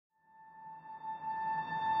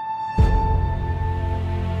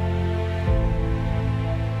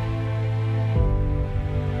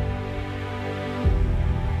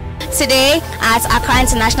Today, at Accra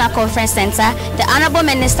International Conference Center, the Honorable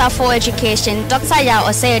Minister for Education, Dr. Yaw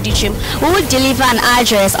Osei Adutwum, will deliver an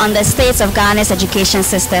address on the state of Ghana's education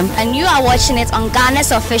system. And you are watching it on Ghana's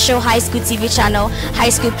official high school TV channel, High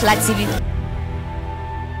School Plug TV.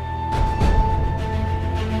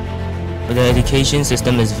 The education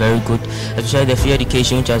system is very good, especially the free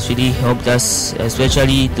education, which has really helped us,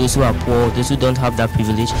 especially those who are poor, those who don't have that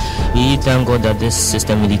privilege. We thank God that this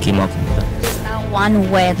system really came up.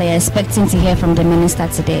 One word they're expecting to hear from the minister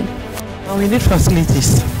today? Well, we need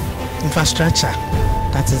facilities, infrastructure,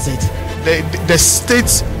 that is it. The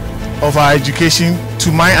state of our education,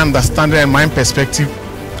 to my understanding and my perspective,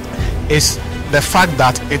 is the fact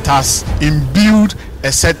that it has imbued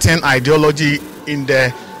a certain ideology in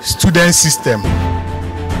the student system.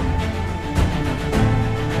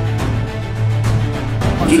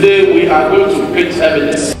 Today we are going to pitch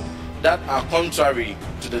evidence that are contrary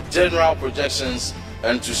to the general projections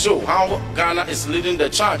and to show how Ghana is leading the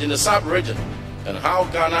charge in the sub-region and how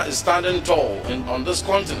Ghana is standing tall on this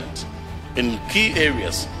continent in key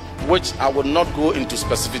areas, which I will not go into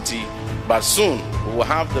specificity, but soon we will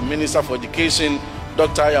have the Minister for Education,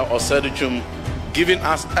 Dr. Yaw Osei Adutwum, giving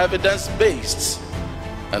us evidence-based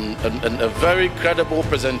and a very credible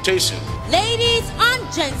presentation. Ladies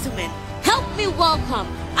and gentlemen, help me welcome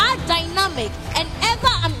our dynamic and ever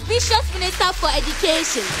ambitious Minister for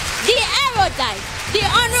Education, the erudite, the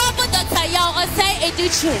Honorable Dr. Yaw Osei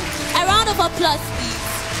Adutwum. A round of applause, please.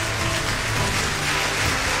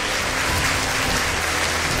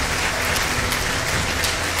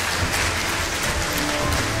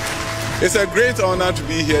 It's a great honor to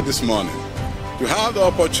be here this morning, to have the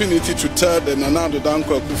opportunity to tell the Nana Addo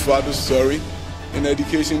Dankwa Akufo-Addo story in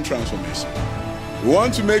education transformation. We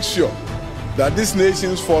want to make sure that this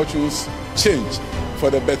nation's fortunes change for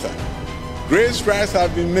the better. Great strides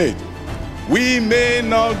have been made. We may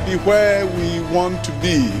not be where we want to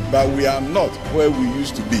be, but we are not where we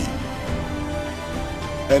used to be.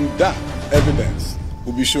 And that evidence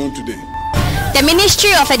will be shown today. The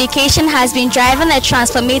Ministry of Education has been driving a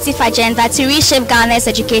transformative agenda to reshape Ghana's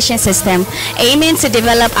education system, aiming to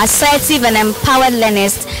develop assertive and empowered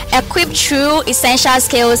learners, equipped through essential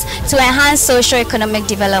skills to enhance socio-economic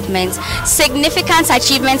development. Significant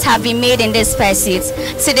achievements have been made in this pursuit.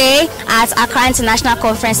 Today, at Accra International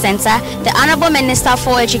Conference Center, the Honorable Minister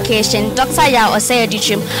for Education, Dr. Yaw Osei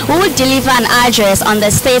Adutwum, will deliver an address on the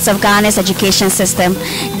state of Ghana's education system.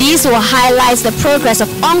 These will highlight the progress of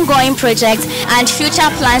ongoing projects and future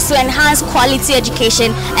plans to enhance quality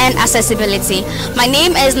education and accessibility. My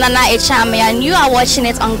name is Nana Echame and you are watching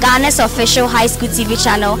it on Ghana's official high school TV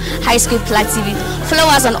channel, High School Plug TV. Follow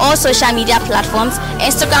us on all social media platforms,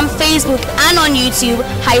 Instagram, Facebook, and on YouTube,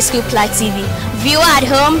 High School Plug TV. Viewer at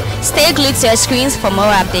home, stay glued to your screens for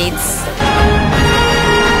more updates.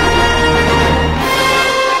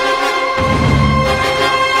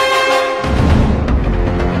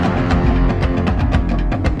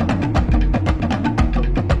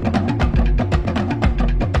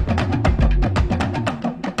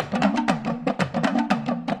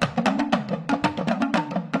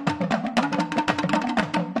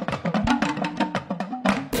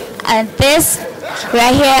 And this, we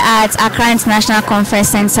are here at Accra International Conference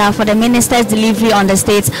Center for the Minister's delivery on the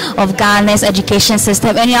state of Ghana's education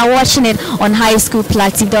system, and you are watching it on High School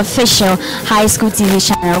Plug TV, the official High School TV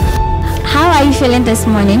channel. How are you feeling this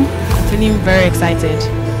morning? Feeling very excited.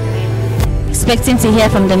 Expecting to hear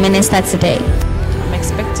from the Minister today? I'm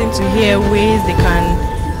expecting to hear ways they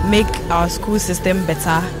can make our school system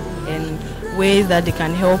better and ways that they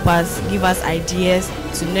can help us, give us ideas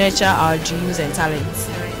to nurture our dreams and talents.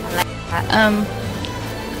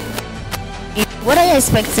 What are you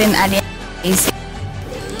expecting at the end?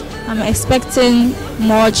 I'm expecting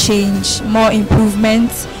more change, more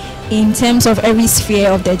improvement in terms of every sphere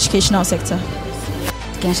of the educational sector.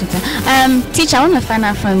 Teacher, I want to find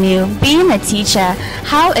out from you, being a teacher,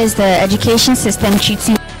 how is the education system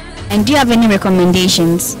treating you, and do you have any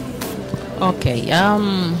recommendations? Okay,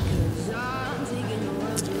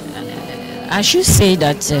 I should say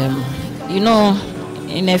that, you know,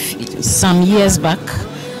 some years back,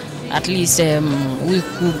 at least we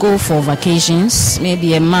could go for vacations,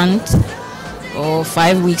 maybe a month or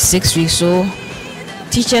 5 weeks, 6 weeks, so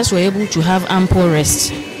teachers were able to have ample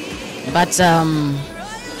rest. But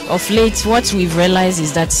of late, what we've realized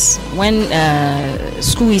is that when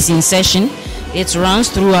school is in session, it runs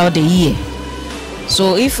throughout the year.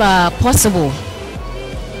 So if possible,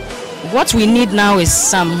 what we need now is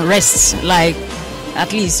some rest, like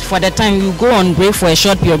at least for the time we go on break for a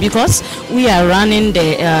short period, because we are running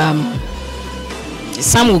the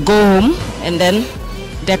some will go home, and then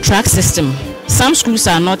the track system, some schools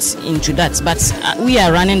are not into that, but we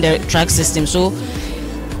are running the track system. So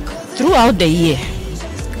throughout the year,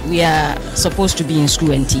 we are supposed to be in school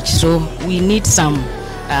and teach. So we need some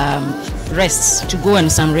rests to go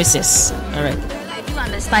and some recess. All right. I do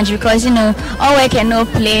understand you, because all work and no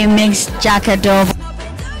play makes Jack a dog.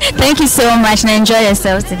 Thank you so much, and enjoy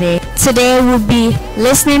yourselves today. Today we'll be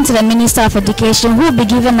listening to the Minister of Education, who will be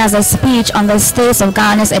giving us a speech on the state of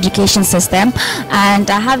Ghana's education system. And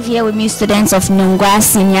I have here with me students of Nungwa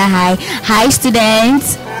Senior High. Hi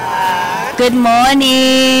students. Good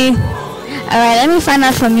morning. Alright, let me find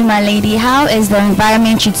out from you, my lady, how is the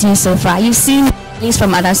environment treating you so far? You've seen these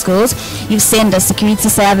from other schools, you've seen the security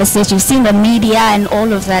services, you've seen the media and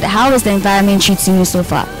all of that. How is the environment treating you so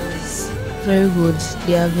far? Very good.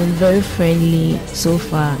 They have been very friendly so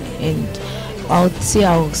far, and I would say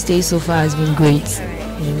our stay so far has been great.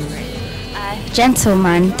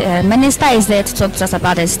 Gentlemen, the Minister is there to talk to us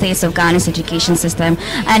about the state of Ghana's education system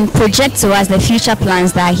and project to us the future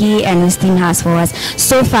plans that he and his team has for us.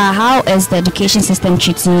 So far, how is the education system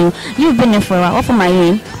treating you? You've been there for a while. What from are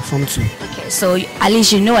you in? From 2. Okay, so at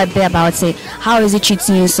least you know a bit about it. How is it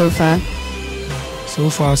treating you so far? So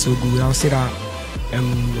far, so good. I'll say that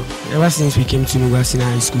ever since we came to Nungwa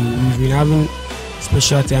High School, we've been having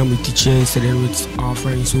special time with teachers and then with our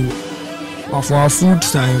friends. So for our food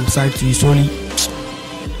side too,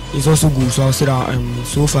 it's also good. So I'll say that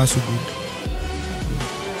so far so good.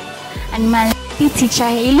 And my teacher,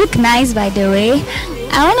 you look nice, by the way.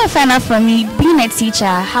 I want to find out from you, being a teacher,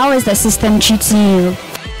 how is the system treating you?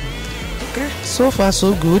 Okay, so far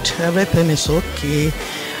so good. Everything is okay.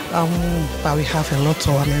 But we have a lot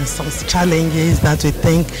of some challenges that we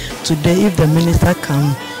think today, if the minister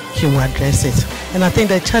comes, he will address it. And I think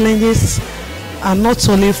the challenges are not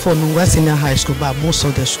only for Nungwa Senior High School, but most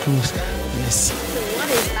of the schools. Yes. What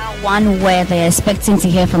is that one word they're expecting to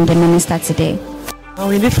hear from the minister today?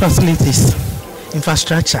 We need facilities,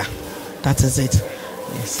 infrastructure. That is it.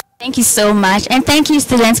 Yes. Thank you so much, and thank you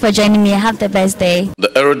students for joining me. Have the best day.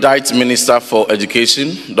 The erudite Minister for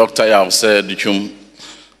Education, Dr Yaw Osei Adutwum,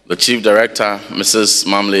 the Chief Director, Mrs.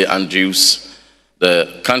 Mamle Andrews,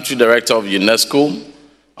 the Country Director of UNESCO,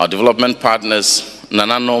 our development partners,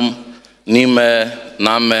 Nananom, Nime,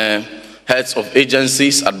 Name, heads of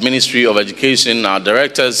agencies, Ministry of Education, our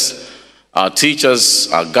directors, our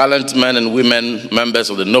teachers, our gallant men and women, members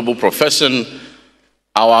of the noble profession,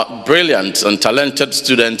 our brilliant and talented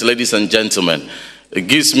students, ladies and gentlemen. It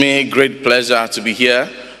gives me great pleasure to be here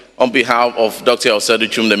on behalf of Dr. Yaw Osei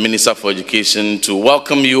Adutwum, the Minister for Education, to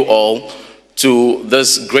welcome you all to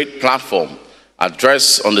this great platform,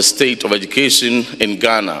 Address on the State of Education in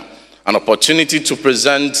Ghana, an opportunity to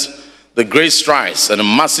present the great strides and a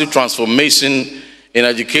massive transformation in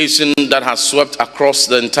education that has swept across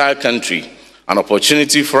the entire country, an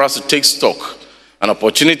opportunity for us to take stock, an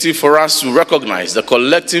opportunity for us to recognize the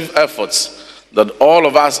collective efforts that all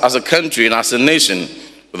of us as a country and as a nation,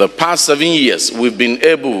 for the past 7 years, we've been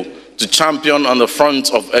able to champion on the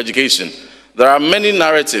front of education. There are many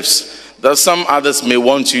narratives that some others may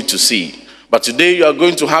want you to see, but today you are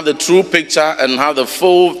going to have the true picture and have the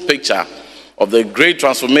full picture of the great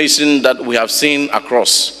transformation that we have seen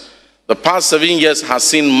across. The past 7 years has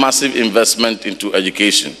seen massive investment into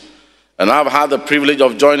education. And I've had the privilege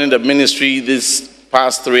of joining the ministry this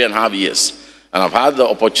past 3.5 years. And I've had the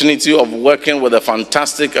opportunity of working with a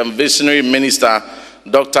fantastic and visionary minister,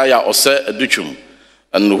 Dr. Yaw Osei Adutwum,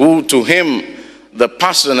 and who, to him, the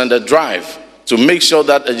passion and the drive to make sure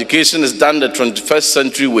that education is done the 21st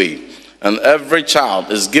century way, and every child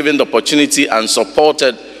is given the opportunity and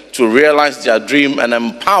supported to realize their dream and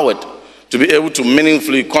empowered to be able to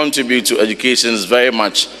meaningfully contribute to education is very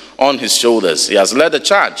much on his shoulders. He has led the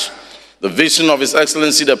charge. The vision of His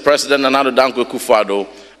Excellency, the President Nana Addo Dankwa Akufo-Addo,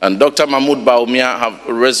 and Dr. Mahmoud Bawumia have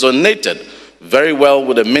resonated very well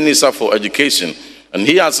with the Minister for Education. And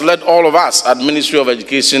he has led all of us at Ministry of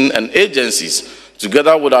Education and agencies,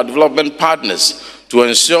 together with our development partners, to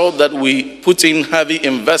ensure that we put in heavy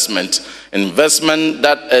investment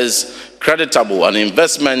that is creditable, an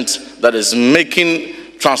investment that is making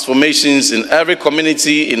transformations in every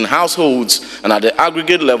community, in households, and at the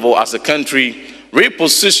aggregate level as a country,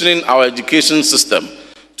 repositioning our education system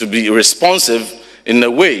to be responsive in a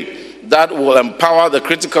way that will empower the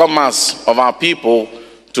critical mass of our people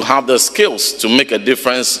to have the skills to make a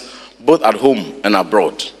difference both at home and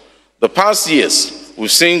abroad. The past years,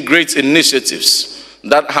 we've seen great initiatives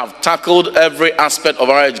that have tackled every aspect of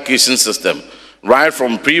our education system, right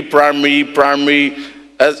from pre-primary, primary,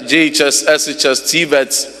 JHS, SHS,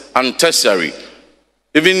 TVET, and tertiary,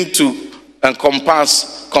 even to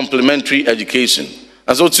encompass complementary education.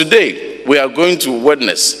 And so today, we are going to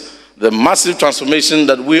witness the massive transformation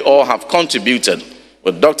that we all have contributed,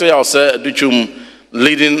 with Dr. Yaw Osei Adutwum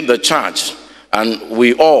leading the charge. And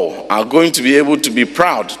we all are going to be able to be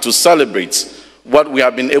proud to celebrate what we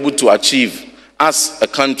have been able to achieve as a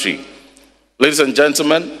country. Ladies and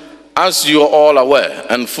gentlemen, as you are all aware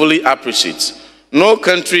and fully appreciate, no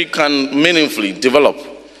country can meaningfully develop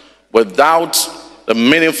without the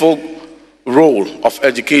meaningful role of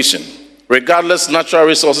education. Regardless natural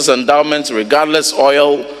resources endowments, regardless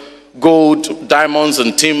oil, gold, diamonds,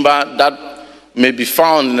 and timber that may be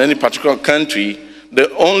found in any particular country, the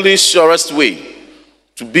only surest way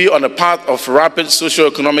to be on a path of rapid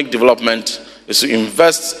socio-economic development is to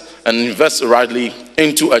invest and invest rightly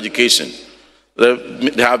into education. There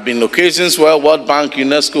have been occasions where World Bank,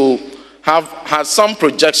 UNESCO have had some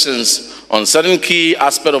projections on certain key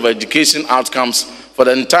aspects of education outcomes for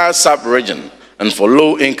the entire sub-region and for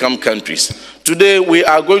low-income countries. Today, we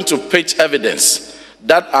are going to pitch evidence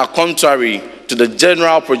that are contrary to the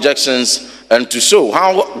general projections and to show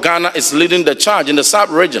how Ghana is leading the charge in the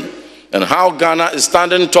sub-region and how Ghana is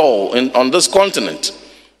standing tall on this continent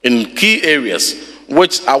in key areas,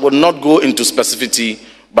 which I will not go into specificity,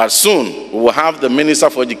 but soon we will have the Minister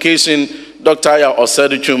for Education, Dr. Yaw Osei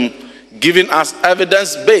Adutwum, giving us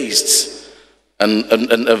evidence-based and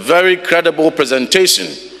a very credible presentation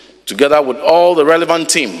together with all the relevant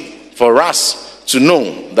team for us to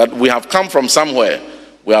know that we have come from somewhere.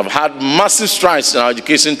 We have had massive strides in our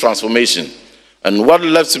education transformation, and what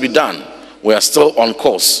left to be done, we are still on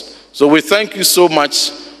course. So we thank you so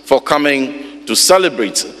much for coming to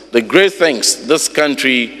celebrate the great things this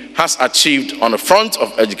country has achieved on the front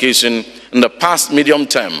of education in the past medium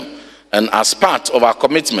term, and as part of our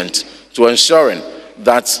commitment to ensuring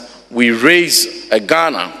that we raise a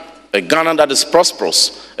Ghana that is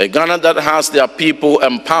prosperous, a Ghana that has their people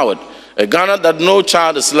empowered, a Ghana that no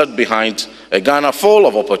child is left behind, a Ghana full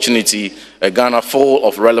of opportunity, a Ghana full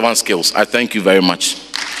of relevant skills. I thank you very much.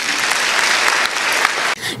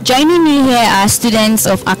 Joining me here are students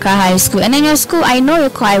of Accra High School. And in your school, I know you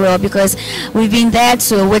quite well because we've been there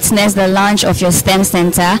to witness the launch of your STEM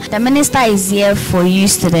Center. The minister is here for you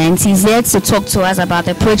students. He's here to talk to us about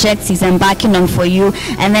the projects he's embarking on for you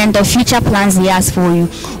and then the future plans he has for you.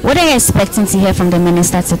 What are you expecting to hear from the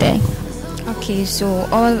minister today? Okay, so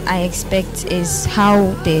all I expect is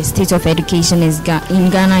how the state of education in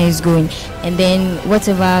Ghana is going, and then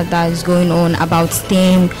whatever that is going on about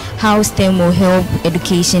STEM, how STEM will help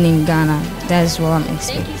education in Ghana. That's what I'm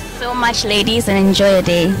expecting. Thank you so much, ladies, and enjoy your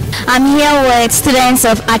day. I'm here with students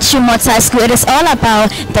of Achimota School. It is all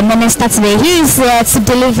about the minister today. He is here to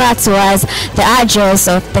deliver to us the address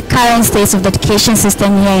of the current state of the education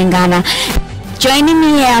system here in Ghana. Joining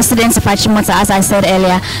me here are students of Achimota, as I said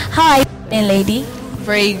earlier. How are you doing, lady?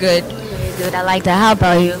 Very good. Very good. I like that. How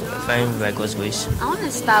about you? Fine, by God's grace. I want to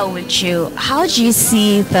start with you. How do you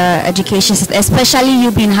see the education system, especially you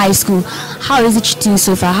being high school? How is it treating you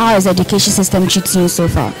so far? How is the education system treating you so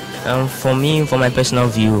far? For me, for my personal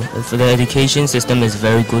view, the education system is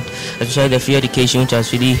very good, especially the free education, which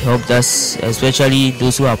has really helped us, especially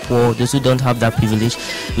those who are poor, those who don't have that privilege.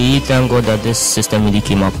 We really thank God that this system really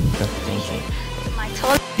came up. Thank you.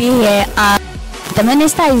 Here, the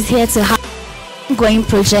minister is here to have ongoing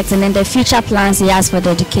projects and then the future plans he has for the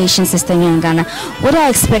education system in Ghana. What are you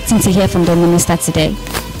expecting to hear from the minister today?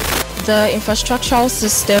 The infrastructural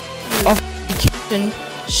system of education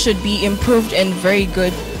should be improved and very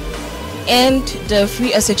good, and the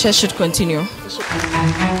free SHS should continue.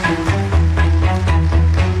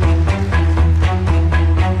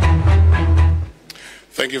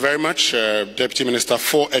 Thank you very much, Deputy Minister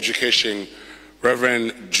for Education,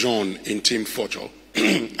 Reverend John Intim Fojo.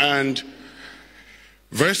 And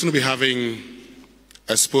very soon we'll be having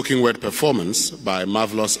a spoken word performance by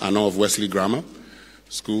Marvelous Anna of Wesley Grammar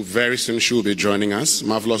School. Very soon she will be joining us.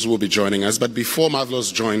 Marvelous will be joining us. But before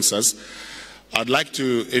Marvelous joins us, I'd like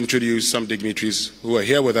to introduce some dignitaries who are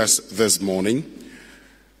here with us this morning.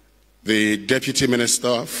 The Deputy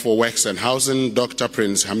Minister for Works and Housing, Dr.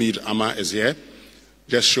 Prince Hamid Amma, is here.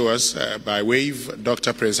 Just show us by wave,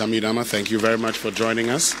 Dr. Prince Hamid Amma, thank you very much for joining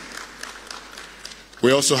us.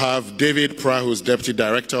 We also have David Pra, who's Deputy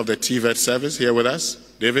Director of the TVET service, here with us.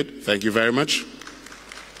 David, thank you very much.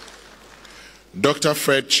 Dr.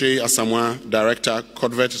 Fred Che Asamoah, Director,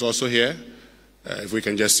 CODVET, is also here. If we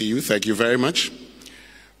can just see you, thank you very much.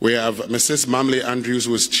 We have Mrs. Mamle Andrews,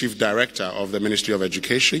 who is Chief Director of the Ministry of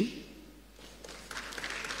Education.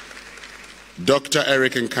 Dr.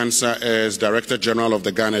 Eric Nkansa is Director General of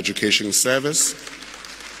the Ghana Education Service.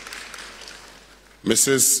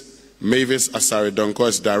 Mrs. Mavis Asari Donko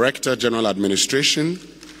is Director General Administration.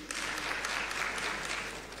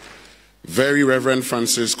 Very Reverend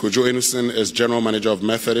Francis Kojo Enusin is General Manager of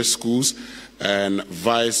Methodist Schools and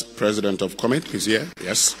Vice President of Comet. He's here,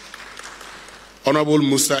 yes. Honorable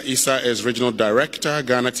Musa Isa is Regional Director,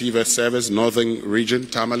 Ghana TV Service, Northern Region,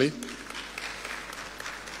 Tamale.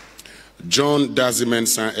 John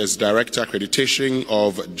Dazimensa is Director Accreditation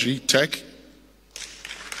of GTech.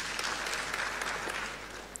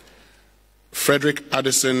 Frederick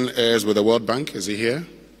Addison is with the World Bank. Is he here?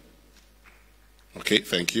 Okay,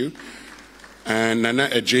 thank you. And Nana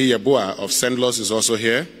Ejei Yabua of Sendlos is also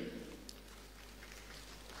here.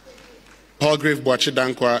 Paulgrave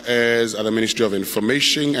Boachidankwa is at the Ministry of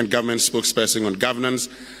Information and Government spokesperson on governance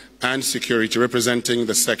and security, representing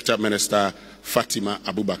the sector Minister Fatima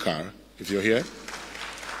Abubakar. If you're here,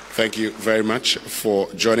 thank you very much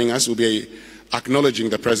for joining us. We'll be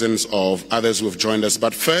acknowledging the presence of others who have joined us.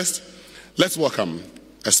 But first, let's welcome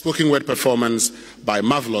a spoken word performance by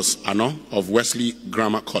Marvelous Ano of Wesley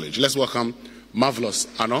Grammar College. Let's welcome Marvelous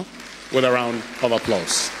Ano with a round of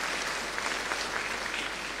applause.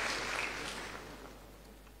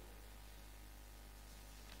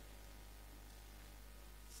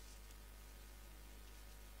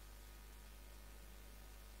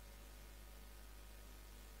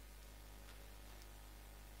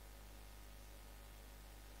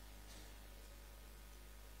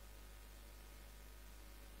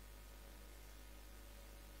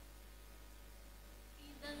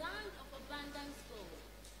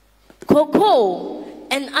 Cocoa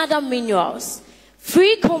and other minerals.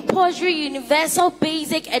 Free compulsory universal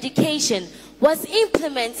basic education was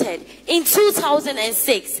implemented in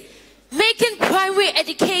 2006, making primary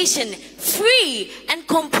education free and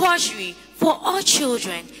compulsory for all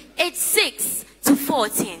children aged 6 to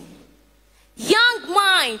 14. Young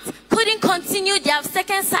minds couldn't continue their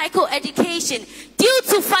second cycle education due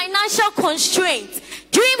to financial constraints.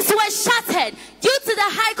 Dreams were shattered due to the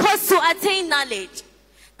high cost to attain knowledge.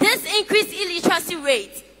 This increased illiteracy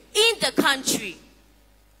rate in the country.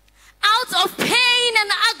 Out of pain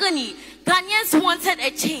and agony, Ghanaians wanted a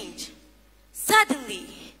change. Suddenly,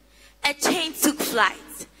 a change took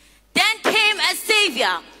flight. Then came a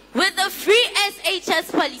savior with the free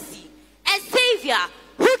SHS policy. A savior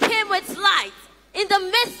who came with light in the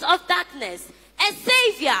midst of darkness. A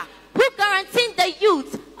savior who guaranteed the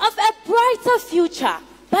youth of a brighter future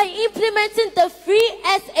by implementing the free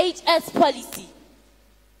SHS policy.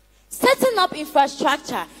 Setting up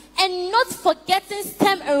infrastructure and not forgetting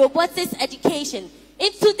STEM and robotics education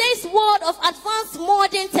in today's world of advanced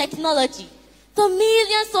modern technology. The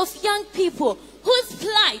millions of young people whose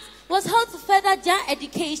plight was how to further their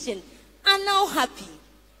education are now happy.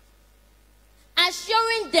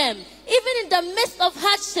 Assuring them, even in the midst of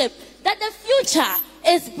hardship, that the future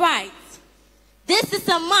is bright. This is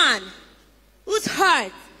a man whose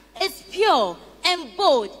heart is pure and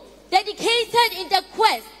bold, dedicated in the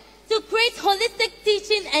quest to create holistic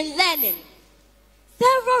teaching and learning.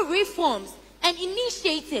 Several reforms and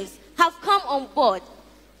initiatives have come on board.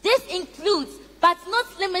 This includes, but not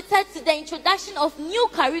limited to, the introduction of new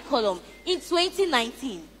curriculum in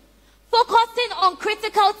 2019, focusing on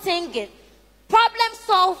critical thinking, problem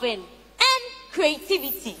solving, and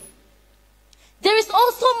creativity. There is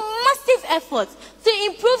also massive effort to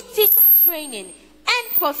improve teacher training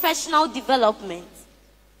and professional development.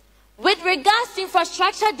 With regards to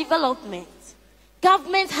infrastructure development,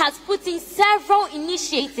 government has put in several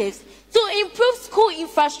initiatives to improve school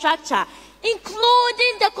infrastructure,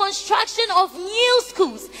 including the construction of new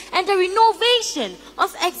schools and the renovation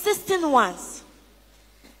of existing ones.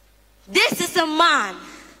 This is a man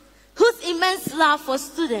whose immense love for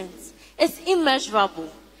students is immeasurable.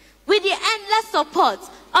 With the endless support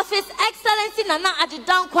of His Excellency Nana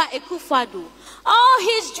Adutwum Akufo-Addo, all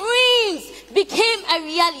his dreams became a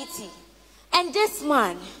reality. And this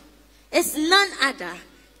man is none other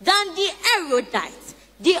than the erudite,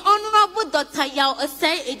 the Honorable Dr Yaw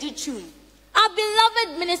Osei Adutwum, our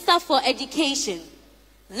beloved Minister for Education.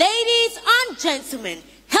 Ladies and gentlemen,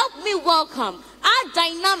 help me welcome our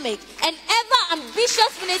dynamic and ever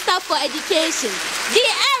ambitious Minister for Education, the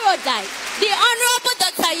erudite, the Honorable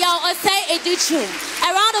Dr Yaw Osei Adutwum.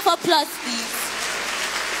 A round of applause, please.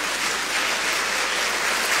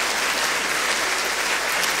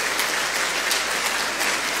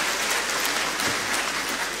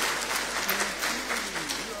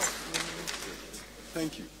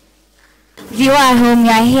 Thank you. Viewer at home, we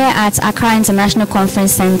are here at Accra International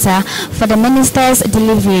Conference Center for the Minister's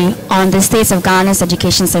delivery on the state of Ghana's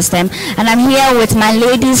education system. And I'm here with my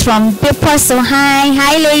ladies from Bipo. So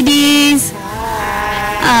hi ladies.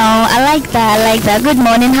 Hi. Oh, I like that. Good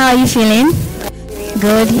morning, how are you feeling?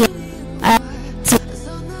 Good.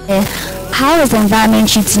 How is the environment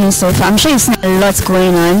treating you so far? I'm sure you've seen a lot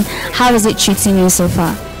going on. How is it treating you so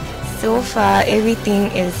far? So far, everything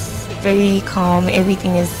is very calm,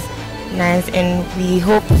 everything is nice, and we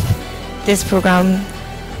hope this program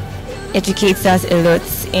educates us a lot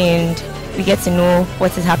and we get to know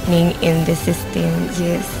what is happening in the system.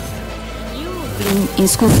 Yes. You've been in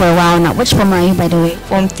school for a while now. Which form are you, by the way?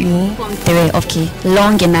 Form 3. Form 3, okay.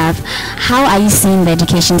 Long enough. How are you seeing the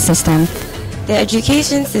education system? The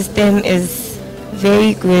education system is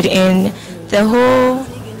very good, and the whole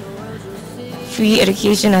free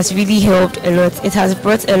education has really helped a lot. It has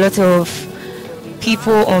brought a lot of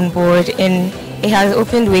people on board, and it has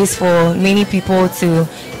opened ways for many people to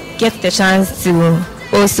get the chance to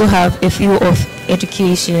also have a feel of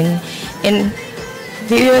education. And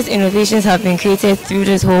various innovations have been created through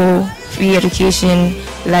this whole free education,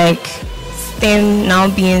 like STEM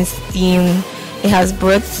now being STEAM. It has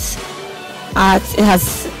brought arts, it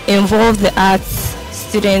has involved the arts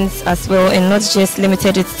students as well, and not just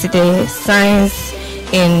limited it to the science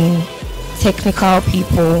and technical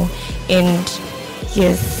people. And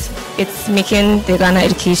yes, it's making the Ghana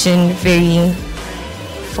education very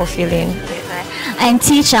fulfilling. And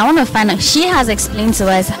teacher, I want to find out, she has explained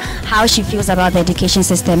to us how she feels about the education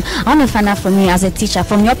system. I want to find out from you as a teacher,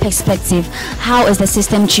 from your perspective, how is the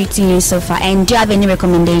system treating you so far, and do you have any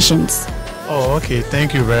recommendations? Oh, okay,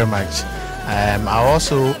 thank you very much. I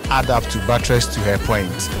also add up to buttress to her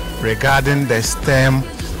point regarding the STEM,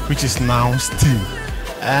 which is now STEAM.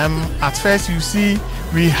 At first, you see,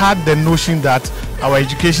 we had the notion that our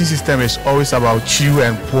education system is always about chew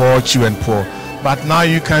and poor. But now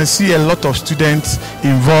you can see a lot of students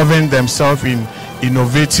involving themselves in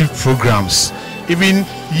innovative programs. Even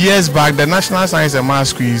years back, the National Science and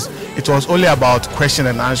Maths quiz, it was only about question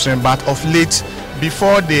and answering, but of late,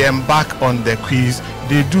 before they embark on the quiz,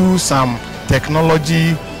 they do some technology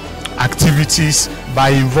activities by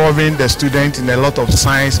involving the student in a lot of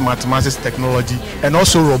science, mathematics, technology, and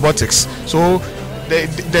also robotics. So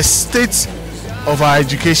the state of our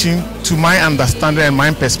education, to my understanding and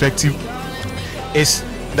my perspective, is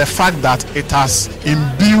the fact that it has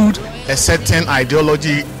imbued a certain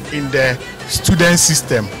ideology in the student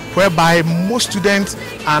system, whereby most students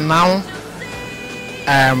are now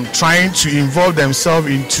trying to involve themselves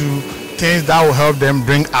into things that will help them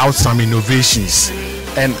bring out some innovations.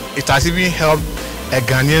 And it has even helped a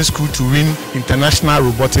Ghanaian school to win international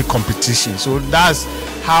robotic competition. So that's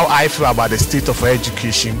how I feel about the state of our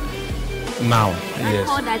education now. Yes.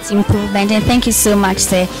 All that's improvement, and thank you so much,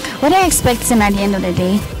 sir. What are you expecting at the end of the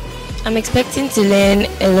day? I'm expecting to learn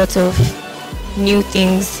a lot of new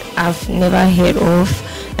things I've never heard of.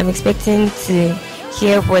 I'm expecting to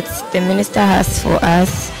hear what the minister has for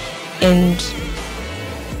us and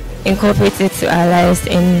incorporate it to our lives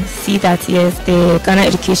and see that, yes, the Ghana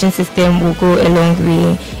education system will go a long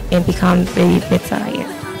way and become very better. Yes.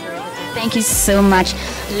 Thank you so much,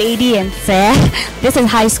 lady and sir. This is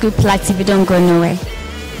High School Plug TV. Don't go nowhere.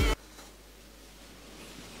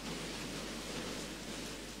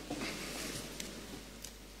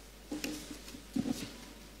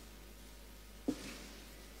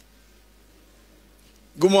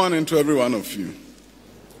 Good morning to every one of you.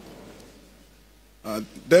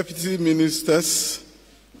 Deputy Ministers,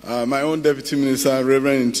 my own Deputy Minister,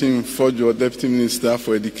 Reverend Tim Fojo, Deputy Minister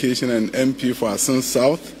for Education and MP for Asen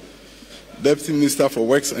South, Deputy Minister for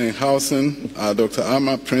Works and Housing,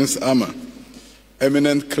 Dr. Prince Ama,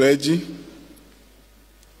 eminent clergy,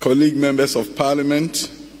 colleague members of Parliament,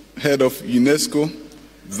 Head of UNESCO,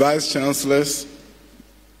 Vice Chancellors,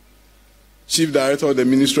 Chief Director of the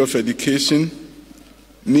Ministry of Education,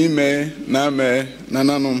 Nime, Name,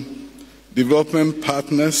 Nananum, development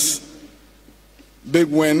partners, Big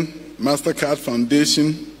Win, MasterCard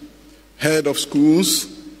Foundation, head of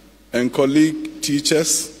schools and colleague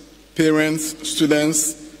teachers, parents,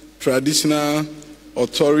 students, traditional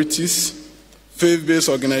authorities, faith-based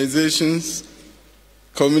organizations,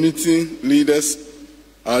 community leaders,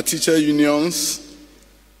 our teacher unions,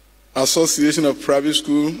 Association of Private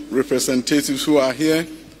School representatives who are here,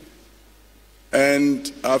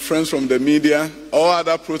 and our friends from the media, all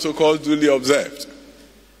other protocols duly observed.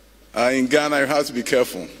 In Ghana, you have to be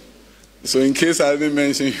careful. So in case I didn't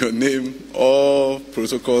mention your name, all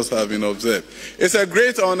protocols have been observed. It's a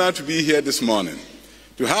great honor to be here this morning,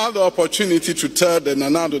 to have the opportunity to tell the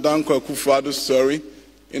Nana Addo Dankwa Akufo-Addo story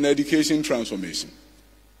in education transformation.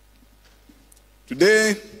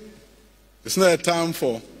 Today, it's not a time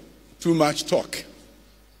for too much talk.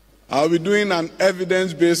 I'll be doing an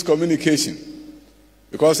evidence-based communication,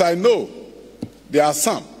 because I know there are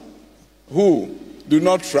some who do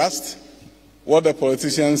not trust what the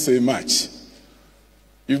politicians say much.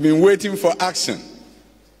 You've been waiting for action,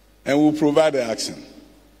 and we'll provide the action.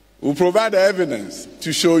 We'll provide the evidence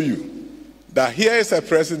to show you that here is a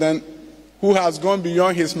president who has gone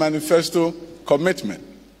beyond his manifesto commitment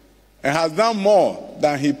and has done more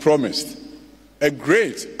than he promised. A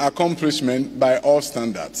great accomplishment by all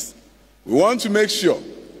standards. We want to make sure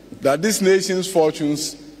that this nation's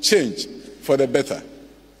fortunes change for the better.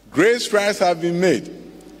 Great strides have been made.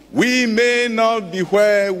 We may not be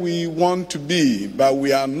where we want to be, but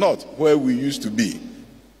we are not where we used to be.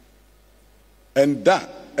 And that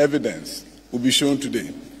evidence will be shown today.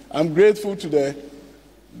 I'm grateful to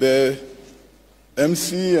the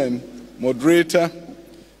MC and moderator.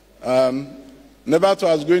 Never thought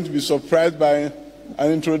I was going to be surprised by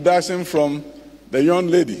an introduction from the young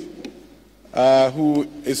lady who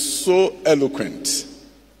is so eloquent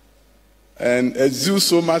and exudes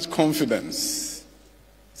so much confidence.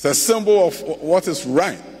 It's a symbol of what is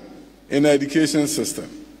right in the education system.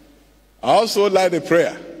 I also like the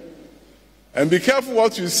prayer. And be careful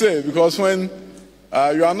what you say, because when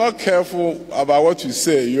you are not careful about what you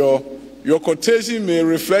say, your quotation may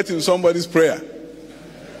reflect in somebody's prayer.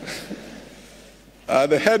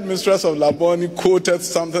 The headmistress of Laboni quoted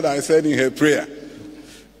something I said in her prayer.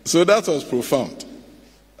 So that was profound.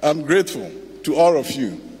 I'm grateful to all of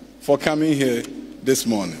you for coming here this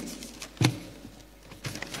morning.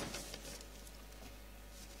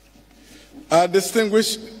 Our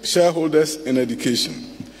distinguished shareholders in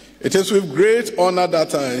education, it is with great honor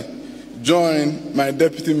that I join my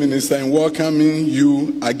Deputy Minister in welcoming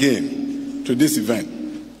you again to this event.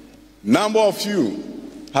 A number of you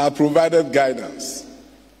have provided guidance,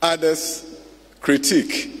 others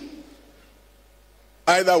critique.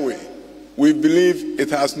 Either way, we believe it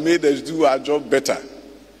has made us do our job better.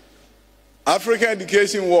 African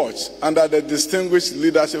Education Watch, under the distinguished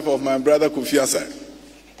leadership of my brother Kofi Asai,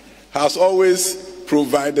 has always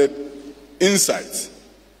provided insights,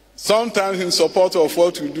 sometimes in support of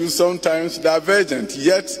what we do, sometimes divergent,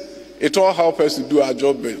 yet it all helps us to do our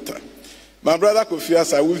job better. My brother Kofi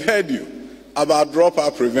Asai, we've heard you about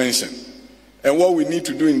dropout prevention and what we need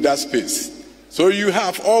to do in that space. So you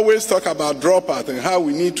have always talked about dropout and how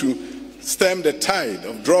we need to stem the tide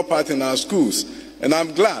of dropout in our schools. And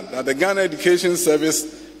I'm glad that the Ghana Education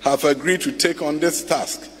Service have agreed to take on this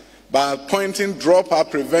task by appointing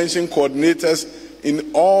dropout prevention coordinators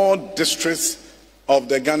in all districts of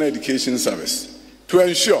the Ghana Education Service to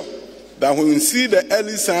ensure that when we see the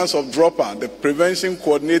early signs of dropout, the prevention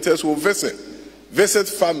coordinators will visit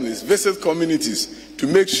families, visit communities to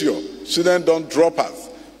make sure students don't drop out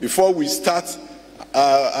before we start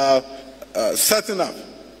setting up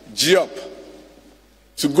GOP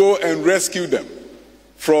to go and rescue them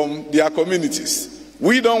from their communities.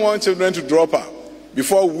 We don't want children to drop out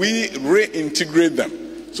before we reintegrate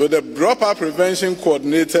them. So the dropout prevention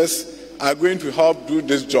coordinators are going to help do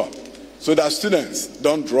this job so that students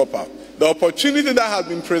don't drop out. The opportunity that has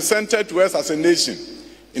been presented to us as a nation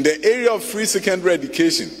in the area of free secondary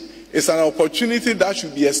education is an opportunity that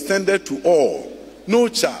should be extended to all. No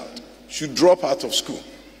child should drop out of school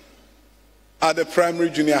at the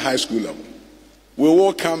primary, junior, high school level. We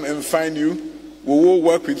will come and find you. We will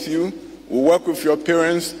work with you. We'll work with your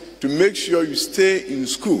parents to make sure you stay in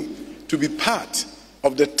school, to be part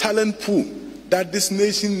of the talent pool that this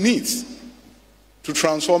nation needs to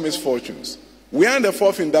transform its fortunes. We are in the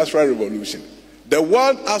fourth industrial revolution. The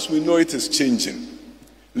world as we know it is changing.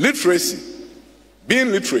 Literacy,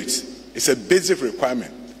 being literate, is a basic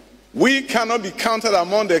requirement. We cannot be counted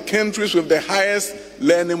among the countries with the highest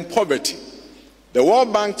learning poverty. The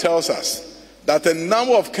World Bank tells us that a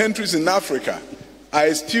number of countries in Africa are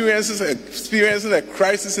experiencing a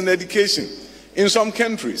crisis in education. In some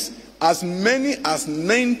countries, as many as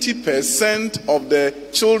 90% of the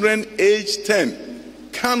children aged 10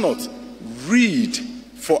 cannot read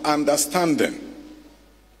for understanding.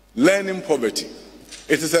 Learning poverty.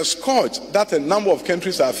 It is a scourge that a number of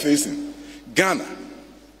countries are facing. Ghana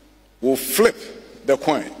will flip the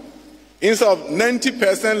coin. Instead of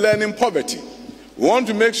 90% learning poverty, we want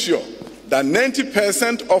to make sure that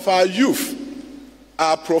 90% of our youth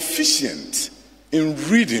are proficient in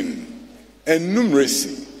reading and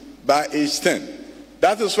numeracy by age 10.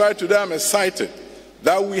 That is why today I'm excited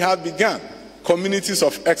that we have begun communities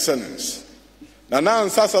of excellence. Nana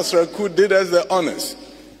Nsasa Sreku did us the honors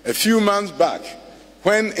a few months back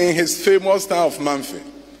when in his famous town of Manfi,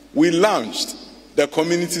 we launched the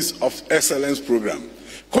Communities of Excellence program.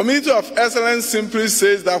 Community of Excellence simply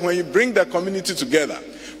says that when you bring the community together,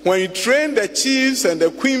 when you train the chiefs and the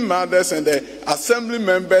queen mothers and the assembly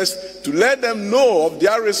members to let them know of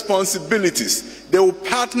their responsibilities, they will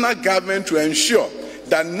partner government to ensure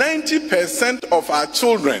that 90% of our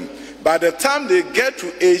children, by the time they get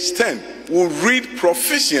to age 10, will read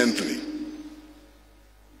proficiently.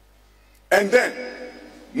 And then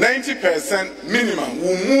 90% minimum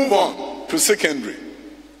will move on to secondary.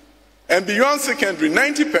 And beyond secondary,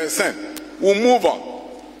 90% will move on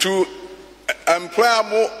to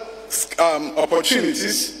employable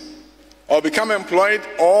opportunities, or become employed,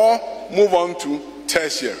 or move on to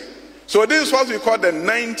tertiary. So this is what we call the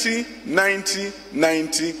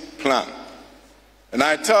 90-90-90 plan. And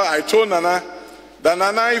I told Nana that,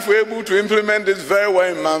 Nana, if we're able to implement this very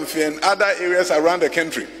well in Mamfi and other areas around the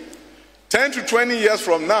country, 10 to 20 years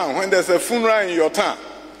from now, when there's a funeral in your town,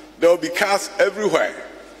 there will be cars everywhere.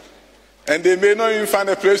 And they may not even find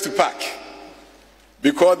a place to park,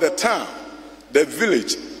 because the town, the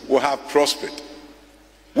village, will have prospered.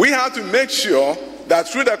 We have to make sure that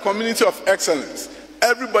through the community of excellence,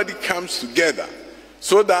 everybody comes together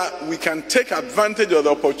so that we can take advantage of the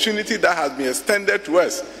opportunity that has been extended to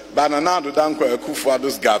us by Nana Addo Dankwa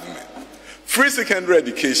Akufo-Addo's government. Free secondary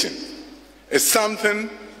education is something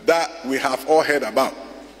that we have all heard about.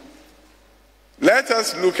 Let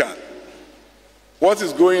us look at what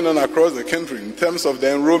is going on across the country in terms of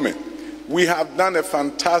the enrollment. We have done a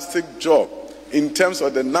fantastic job in terms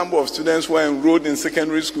of the number of students who are enrolled in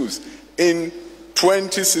secondary schools. In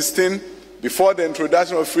 2016, before the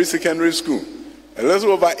introduction of free secondary school, a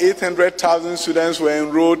little over 800,000 students were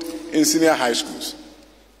enrolled in senior high schools.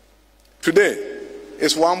 Today,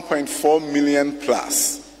 it's 1.4 million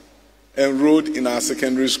plus enrolled in our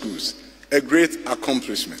secondary schools. A great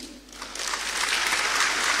accomplishment.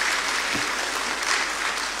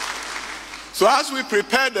 So as we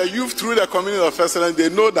prepare the youth through the community of excellence, they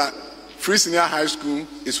know that free senior high school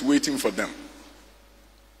is waiting for them.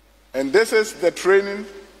 And this is the training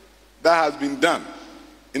that has been done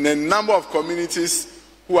in a number of communities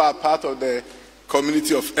who are part of the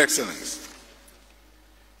community of excellence.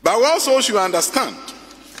 But we also should understand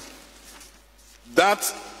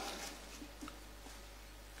that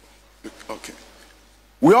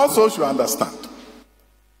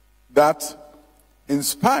in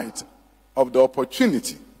spite of the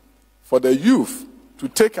opportunity for the youth to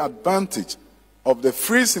take advantage of the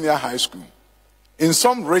free senior high school, in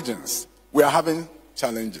some regions we are having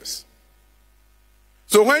challenges.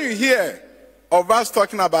 So when you hear of us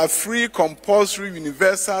talking about free, compulsory,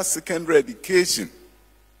 universal secondary education,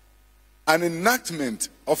 an enactment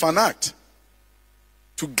of an act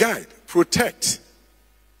to guide, protect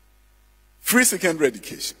free secondary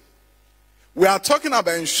education, we are talking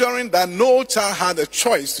about ensuring that no child had a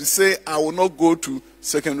choice to say, I will not go to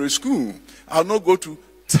secondary school, I will not go to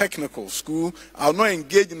technical school, I will not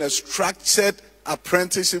engage in a structured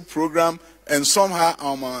apprenticeship program, and somehow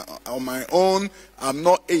on my own, I'm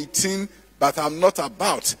not 18, but I'm not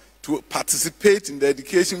about to participate in the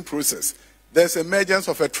education process. There's emergence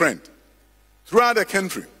of a trend. Throughout the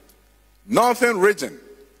country, Northern region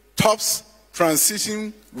tops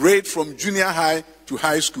transition rate from junior high to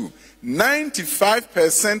high school.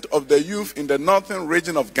 95% of the youth in the Northern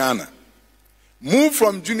region of Ghana move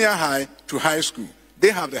from junior high to high school. They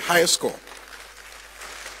have the highest score.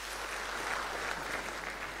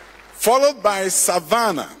 Followed by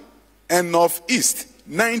Savannah and Northeast,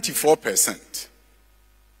 94%.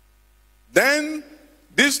 Then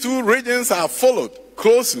these two regions are followed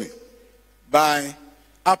closely by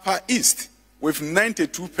Upper East with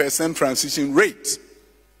 92% transition rate.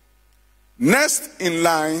 Next in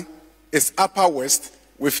line is Upper West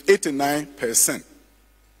with 89%.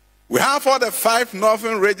 We have all the 5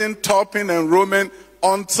 Northern region topping enrollment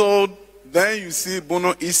until then you see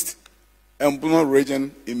Bono East and Bono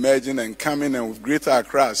region emerging and coming, and with Greater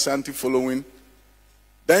Accra, Ashanti following.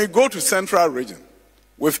 Then you go to Central region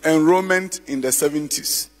with enrollment in the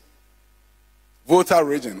 70s. Volta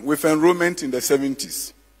region with enrollment in the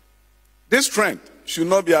 70s. This trend should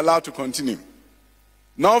not be allowed to continue.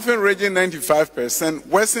 Northern region 95%,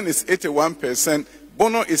 Western is 81%,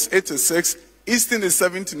 Bono is 86%, Eastern is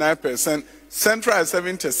 79%, Central is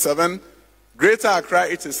 77%, Greater Accra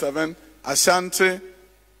 87%, Ashanti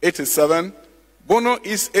 87%, Bono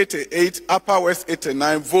East 88%, Upper West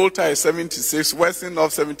 89%, Volta is 76%, Western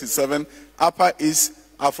North 77%, Upper East,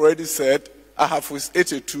 I've already said, Ahafo is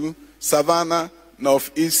 82%, Savannah,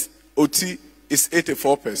 Northeast, Oti is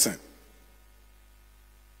 84%.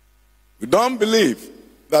 We don't believe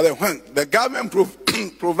that when the government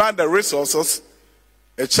provide the resources,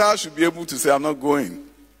 a child should be able to say, I'm not going.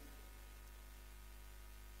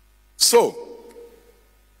 So,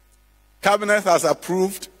 Cabinet has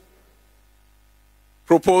approved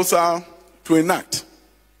proposal to enact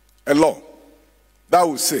a law that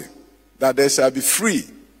will say that there shall be free,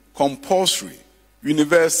 compulsory,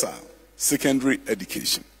 universal secondary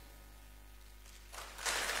education.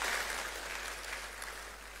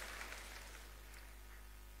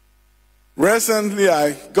 Recently,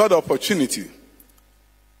 I got the opportunity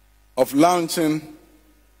of launching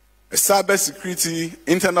a cybersecurity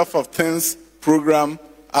Internet of Things program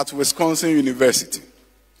at Wisconsin University.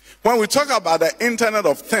 When we talk about the Internet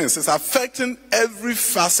of Things, it's affecting every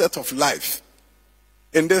facet of life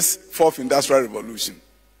in this fourth industrial revolution.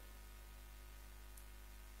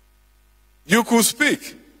 You could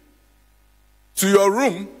speak to your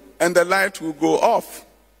room and the light will go off.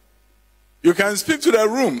 You can speak to the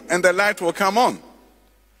room and the light will come on.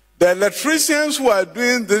 The electricians who are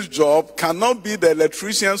doing this job cannot be the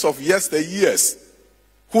electricians of yesteryears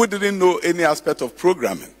who didn't know any aspect of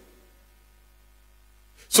programming.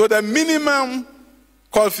 So the minimum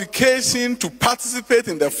qualification to participate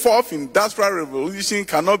in the fourth industrial revolution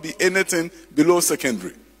cannot be anything below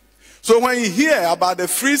secondary. So when you hear about the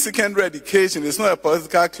free secondary education, it's not a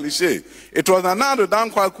political cliche. It was Nana Addo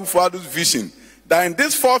Dankwa Akufo-Addo's vision that in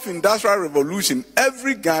this fourth industrial revolution,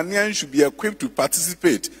 every Ghanaian should be equipped to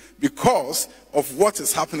participate because of what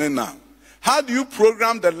is happening now. How do you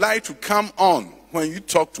program the light to come on when you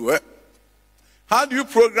talk to it? How do you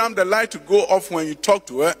program the light to go off when you talk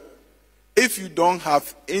to it if you don't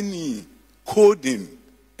have any coding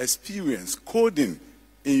experience, coding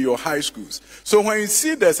in your high schools? So when you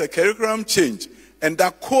see there's a curriculum change and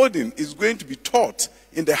that coding is going to be taught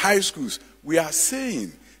in the high schools, we are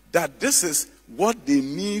saying that this is what they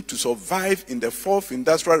need to survive in the fourth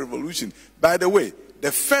industrial revolution. By the way,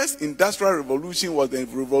 the first industrial revolution was the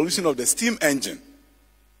revolution of the steam engine.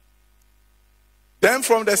 Then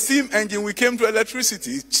from the steam engine, we came to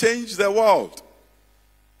electricity. It changed the world.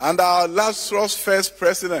 And our last first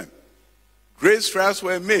president, great strides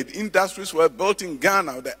were made. Industries were built in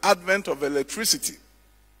Ghana with the advent of electricity.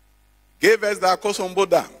 Gave us the Akosombo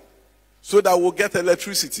Dam so that we'll get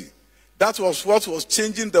electricity. That was what was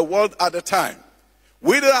changing the world at the time.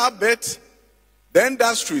 Without that, the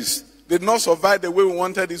industries did not survive the way we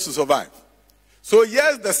wanted it to survive. So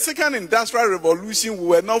yes, the second industrial revolution, we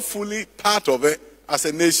were not fully part of it as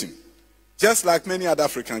a nation, just like many other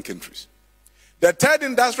African countries. The third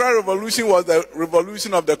industrial revolution was the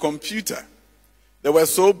revolution of the computer. They were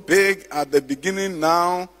so big at the beginning,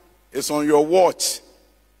 now it's on your watch.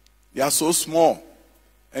 They are so small,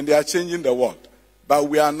 and they are changing the world. But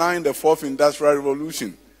we are now in the fourth industrial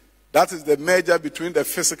revolution. That is the merger between the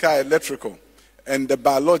physical, electrical, and the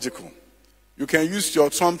biological. You can use your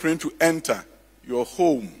thumbprint to enter your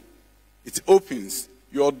home. It opens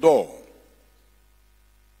your door.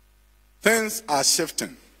 Things are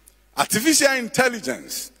shifting. Artificial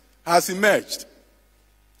intelligence has emerged.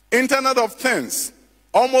 Internet of Things.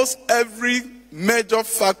 Almost every major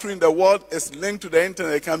factory in the world is linked to the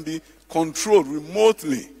internet. It can be controlled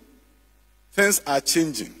remotely. Things are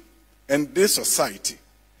changing in this society.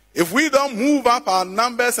 If we don't move up our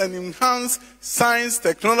numbers and enhance science,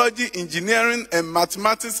 technology, engineering, and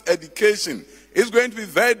mathematics education, it's going to be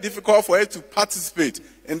very difficult for it to participate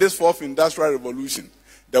in this fourth industrial revolution.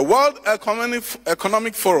 The World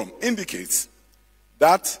Economic Forum indicates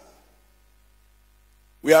that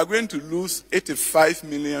we are going to lose 85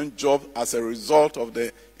 million jobs as a result of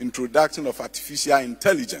the introduction of artificial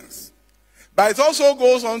intelligence. But it also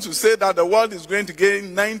goes on to say that the world is going to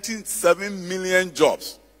gain 97 million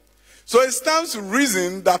jobs. So it stands to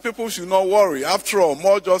reason that people should not worry. After all,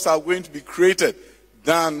 more jobs are going to be created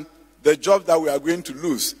than the jobs that we are going to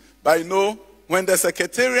lose. But you know, when the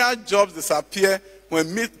secretariat jobs disappear,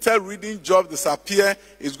 when meter reading jobs disappear,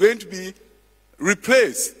 it's going to be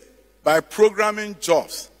replaced by programming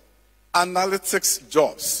jobs, analytics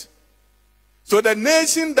jobs. So the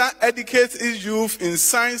nation that educates its youth in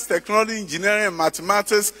science, technology, engineering, and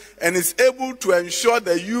mathematics, and is able to ensure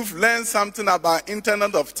the youth learn something about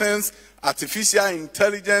Internet of Things, artificial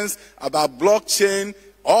intelligence, about blockchain,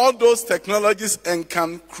 all those technologies, and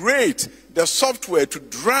can create the software to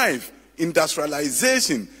drive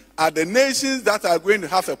industrialization, are the nations that are going to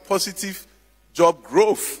have a positive job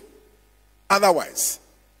growth. Otherwise,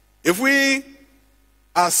 if we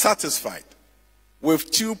are satisfied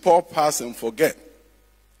with chew, pour, pass, and forget,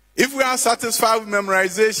 if we are satisfied with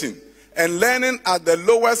memorization and learning at the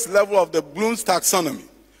lowest level of the Bloom's taxonomy,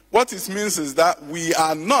 what it means is that we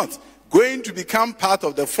are not going to become part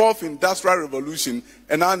of the fourth industrial revolution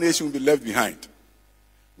and our nation will be left behind.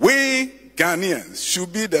 We Ghanaians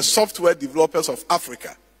should be the software developers of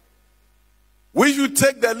Africa. We should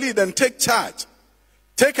take the lead and take charge.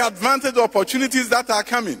 Take advantage of opportunities that are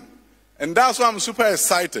coming. And that's why I'm super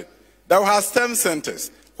excited that we have STEM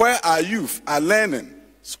centers where our youth are learning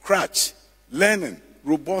Scratch, learning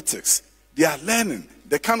robotics, They are learning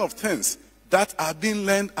the kind of things that are being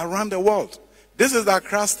learned around the world. This is the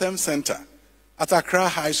Accra STEM Center at Accra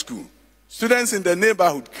High School. Students in the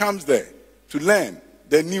neighborhood comes there to learn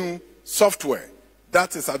the new software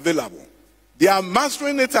that is available. They are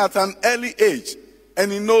mastering it at an early age,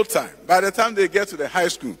 and in no time, by the time they get to the high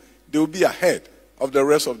school, they will be ahead of the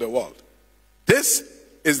rest of the world. This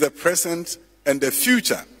is the present and the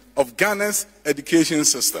future of Ghana's education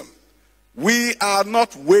system. We are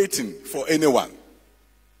not waiting for anyone.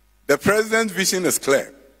 The president's vision is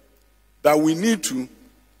clear, that we need to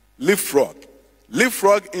leapfrog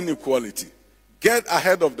inequality, get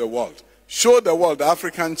ahead of the world, show the world the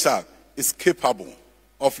African child is capable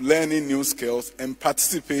of learning new skills and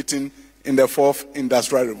participating in the fourth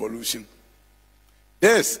industrial revolution.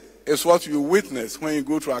 This is what you witness when you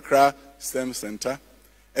go to Accra STEM Center.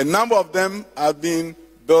 A number of them are being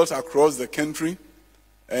built across the country,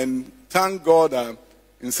 and thank God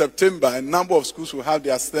in September a number of schools will have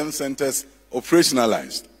their STEM centers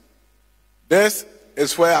operationalized. This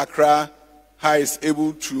is where Accra High is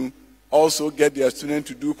able to also get their students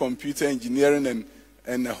to do computer engineering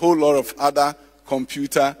and a whole lot of other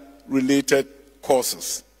computer-related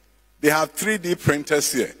courses. They have 3D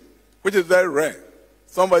printers here, which is very rare.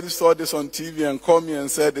 Somebody saw this on TV and called me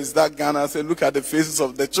and said, "Is that Ghana?" I said, "Look at the faces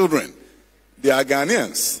of the children. They are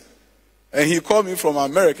Ghanaians." And he called me from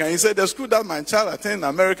America, and he said, "The school that my child attends in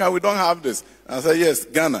America, we don't have this." And I said, "Yes,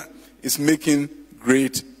 Ghana is making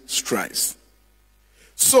great strides."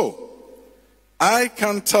 So, I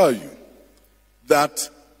can tell you that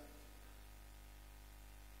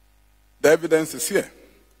the evidence is here.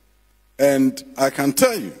 And I can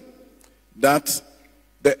tell you that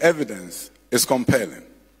the evidence is compelling.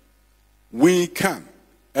 We can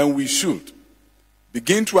and we should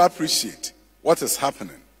begin to appreciate what is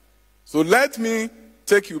happening. So let me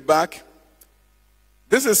take you back.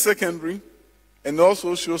 This is secondary, and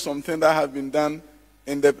also shows something that has been done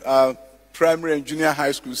in the primary and junior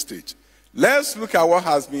high school stage. Let's look at what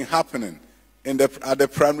has been happening at the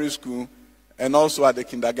primary school and also at the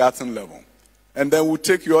kindergarten level. And then we'll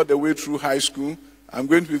take you all the way through high school. I'm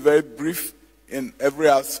going to be very brief in every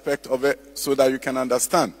aspect of it so that you can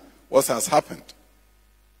understand what has happened.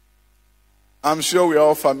 I'm sure we're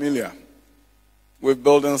all familiar with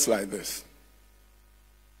buildings like this.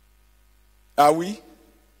 Are we?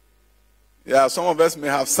 Yeah, some of us may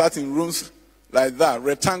have sat in rooms like that,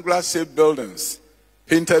 rectangular shaped buildings,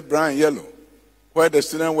 painted brown and yellow, where the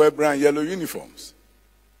students wear brown and yellow uniforms.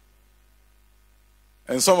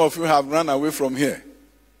 And some of you have run away from here.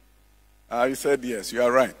 You said yes, you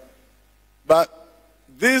are right. But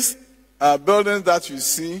these buildings that you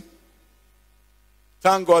see,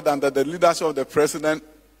 thank God, under the leadership of the president,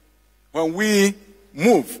 when we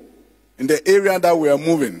move in the area that we are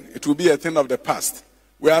moving, it will be a thing of the past.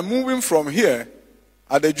 We are moving from here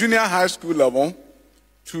at the junior high school level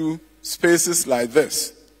to spaces like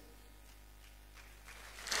this.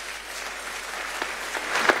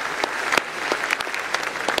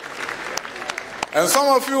 And some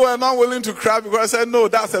of you are not willing to cry because I said, no,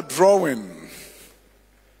 that's a drawing.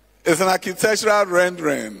 It's an architectural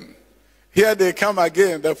rendering. Here they come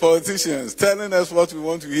again, the politicians, telling us what we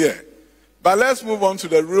want to hear. But let's move on to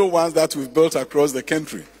the real ones that we've built across the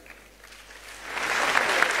country.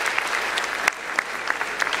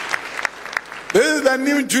 This is the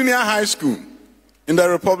new junior high school in the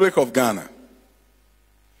Republic of Ghana.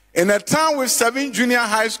 In a town with 7 junior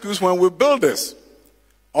high schools, when we build this,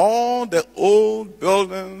 all the old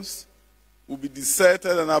buildings will be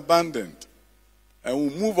deserted and abandoned. And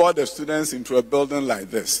we'll move all the students into a building like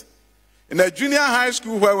this. In a junior high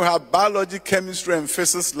school where we have biology, chemistry, and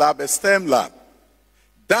physics lab, a STEM lab,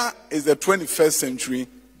 that is the 21st century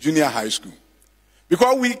junior high school.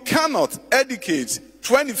 Because we cannot educate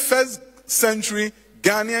 21st century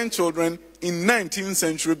Ghanaian children in 19th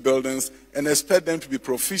century buildings and expect them to be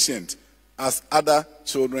proficient as other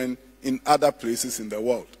children in other places in the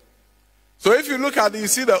world. So if you look at it, you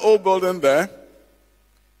see the old building there.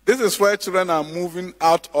 This is where children are moving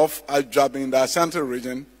out of Ajab in the Ashanti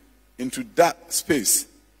region into that space.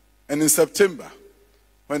 And in September,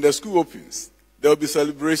 when the school opens, there will be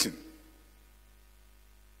celebration.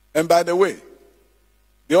 And by the way,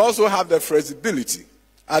 they also have the flexibility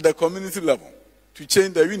at the community level to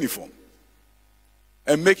change their uniform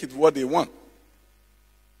and make it what they want.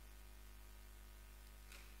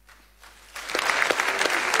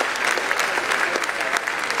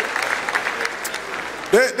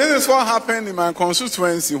 This is what happened in my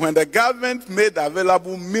constituency when the government made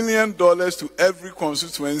available $1 million to every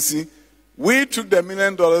constituency. We took the $1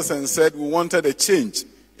 million and said we wanted a change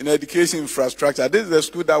in education infrastructure. This is the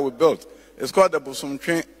school that we built. It's called the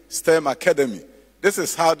Bosomtwe STEM Academy. This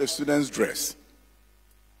is how the students dress.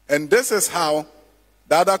 And this is how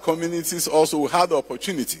the other communities also will have the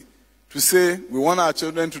opportunity to say, we want our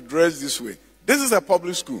children to dress this way. This is a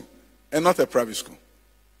public school and not a private school.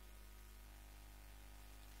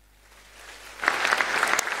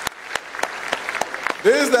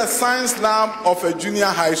 This is the science lab of a junior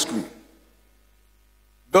high school,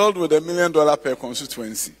 built with $1 million per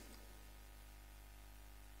constituency.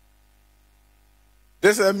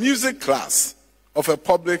 This is a music class of a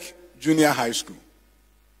public junior high school.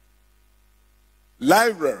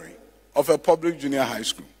 Library of a public junior high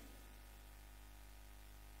school.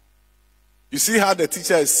 You see how the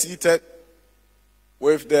teacher is seated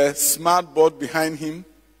with the smart board behind him,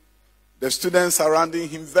 the students surrounding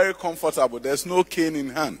him, very comfortable. There's no cane in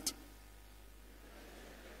hand.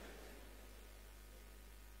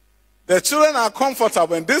 The children are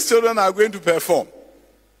comfortable, and these children are going to perform.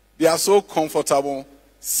 They are so comfortable,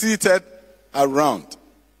 seated around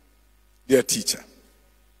their teacher.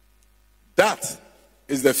 That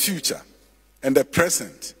is the future and the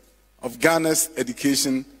present of Ghana's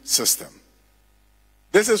education system.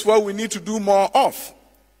 This is what we need to do more of.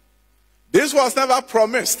 This was never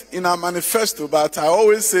promised in our manifesto, but I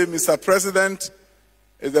always say Mr. President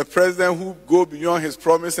is the president who goes beyond his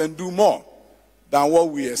promise and do more than what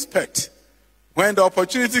we expect. When the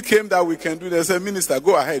opportunity came that we can do this, I said, Minister,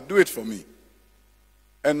 go ahead, do it for me.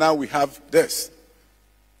 And now we have this.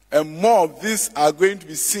 And more of these are going to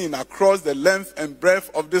be seen across the length and breadth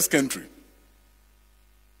of this country.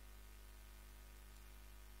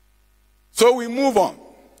 So we move on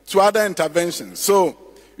to other interventions. So,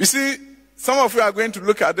 you see, some of you are going to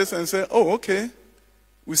look at this and say, oh, okay,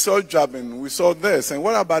 we saw jabbing, we saw this, and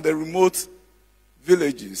what about the remote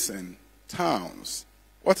villages and towns?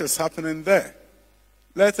 What is happening there?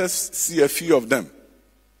 Let us see a few of them.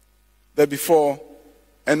 The before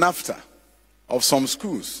and after of some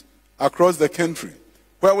schools across the country,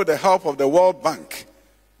 where with the help of the World Bank,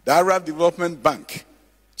 the Arab Development Bank,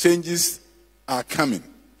 changes are coming.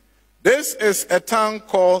 This is a town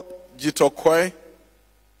called Jitokwe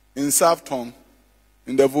in Southton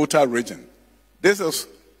in the Volta region. This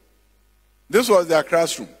was their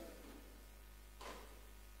classroom.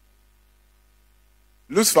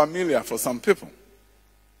 Looks familiar for some people.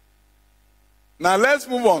 Now let's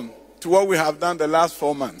move on to what we have done the last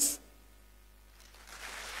 4 months.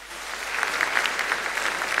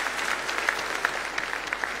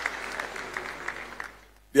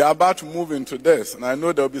 They are about to move into this, and I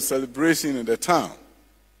know there will be celebration in the town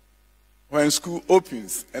when school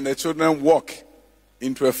opens and the children walk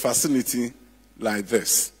into a facility like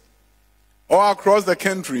this. All across the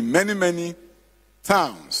country, many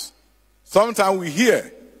towns. Sometimes we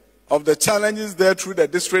hear of the challenges there through the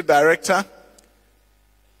district director.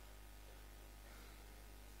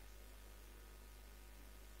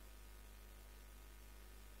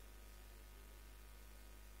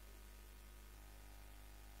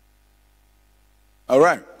 All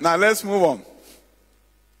right, now let's move on.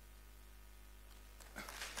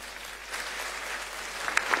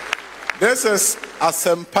 This is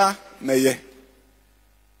Asempa Neye.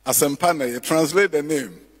 Asempa Neye. Translate the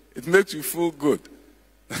name. It makes you feel good.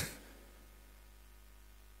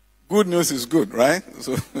 Good news is good, right?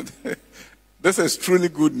 So this is truly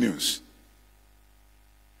good news.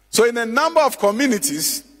 So in a number of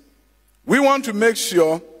communities, we want to make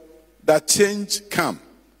sure that change comes,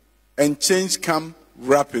 and change comes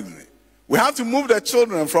rapidly. We have to move the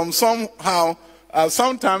children from somehow,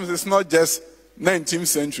 sometimes it's not just 19th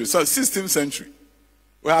century, so 16th century.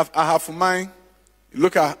 We have Ahafumai.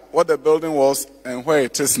 Look at what the building was and where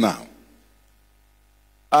it is now.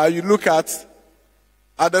 You look at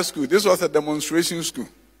other schools. This was a demonstration school.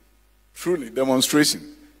 Truly,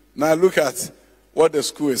 demonstration. Now look at what the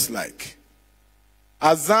school is like.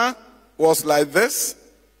 Azan was like this,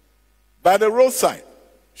 by the roadside.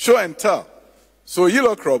 Show and tell. So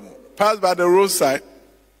Yellow Crop passed by the roadside,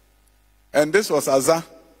 and this was Azan.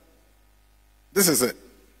 This is it.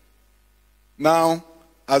 Now,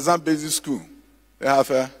 Azan Basic School. They have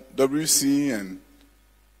a WC and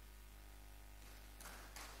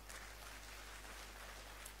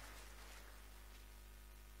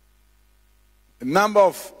a number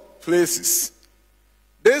of places.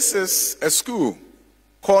 This is a school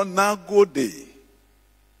called Nagode,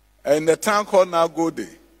 in the town called Nagode,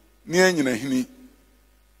 near Nyinahini.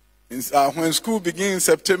 When school begins in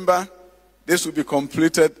September, this will be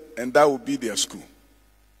completed, and that will be their school.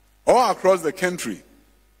 All across the country,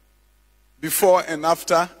 before and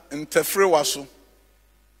after, in Tefrewaso,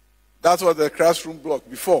 that was the classroom block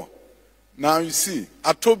before. Now you see,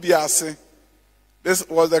 at Tobiase, this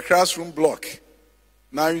was the classroom block.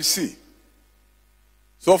 Now you see.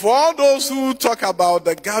 So for all those who talk about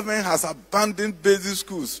the government has abandoned basic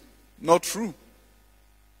schools, not true.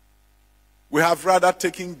 We have rather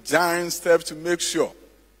taken giant steps to make sure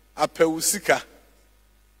Apewusika,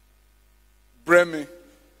 Bremi,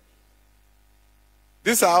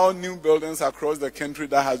 these are all new buildings across the country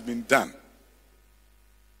that has been done.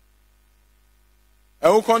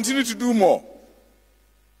 And we'll continue to do more.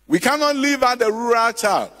 We cannot leave out the rural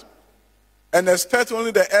child and expect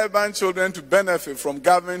only the urban children to benefit from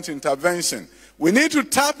government intervention. We need to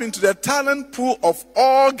tap into the talent pool of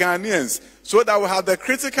all Ghanaians so that we have the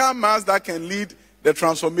critical mass that can lead the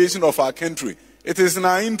transformation of our country. It is in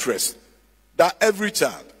our interest that every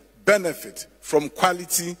child benefit from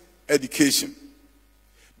quality education.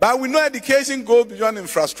 But we know education goes beyond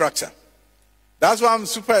infrastructure. That's why I'm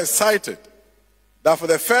super excited that for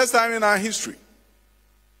the first time in our history,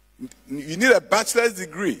 you need a bachelor's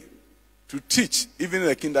degree to teach, even in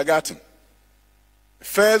the kindergarten. The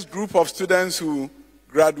first group of students who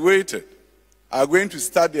graduated are going to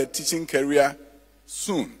start their teaching career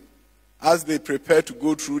soon. As they prepare to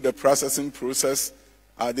go through the processing process,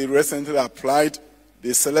 they recently applied,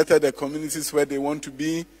 they selected the communities where they want to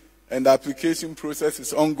be, and the application process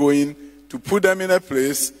is ongoing to put them in a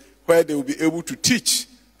place where they will be able to teach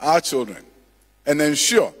our children and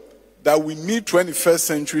ensure that we meet 21st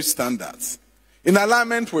century standards. In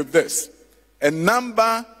alignment with this, a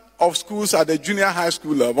number of schools at the junior high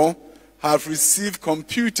school level have received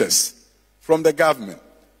computers from the government.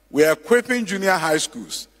 We are equipping junior high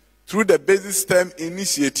schools through the Basic STEM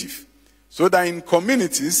initiative so that in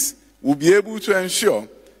communities we'll be able to ensure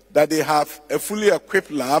that they have a fully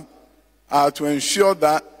equipped lab to ensure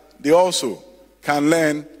that they also can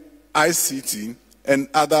learn ICT and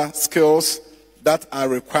other skills that are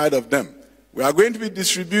required of them. We are going to be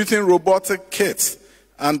distributing robotic kits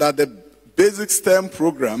under the Basic STEM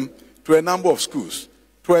program to a number of schools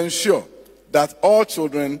to ensure that all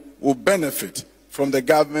children will benefit from the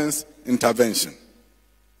government's intervention.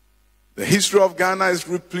 The history of Ghana is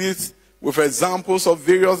replete with examples of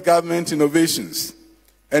various government innovations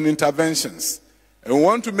and interventions. And we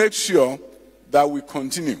want to make sure that we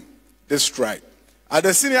continue this stride. At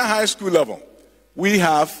the senior high school level, we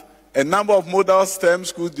have a number of model STEM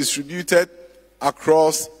schools distributed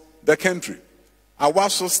across the country.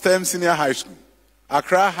 Awaso STEM Senior High School,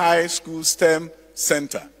 Accra High School STEM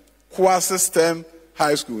Center, Kwasi STEM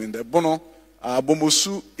High School in the Bono,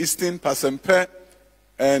 Bomosu Eastern Pasempe,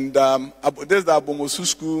 and there's the Bomosu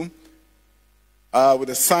School with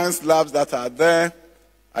the science labs that are there.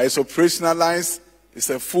 It's operationalized.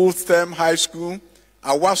 It's a full STEM high school.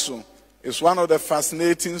 Awaso is one of the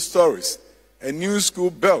fascinating stories. A new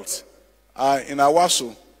school built in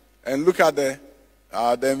Awaso, and look at the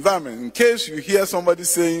environment. In case you hear somebody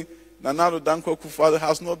saying, Nana Addo Dankwa Akufo-Addo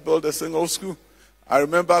has not built a single school. I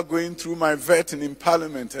remember going through my vetting in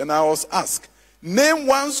Parliament, and I was asked, name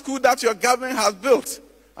one school that your government has built.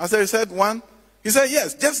 I said, he said one? He said,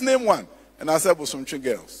 yes, just name one. And I said, Bosomtwe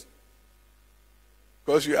Girls.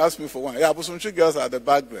 Because you asked me for one. Yeah, Bosomtwe Girls are at the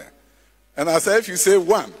back there. And I said, if you say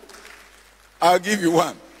one, I'll give you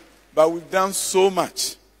one. But we've done so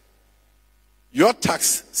much. Your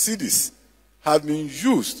tax cedis have been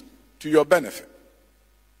used to your benefit.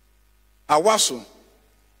 Awaso,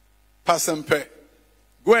 Pasempe,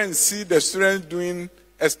 go and see the students doing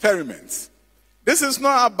experiments. This is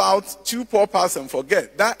not about chew poor pass and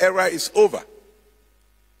forget. That era is over.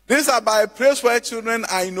 This is about a place where children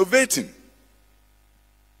are innovating.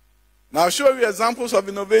 Now I'll show you examples of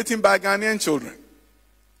innovating by Ghanaian children.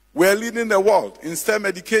 We're leading the world in STEM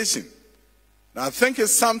education. Now I think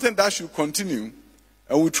it's something that should continue,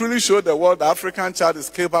 and we truly show the world the African child is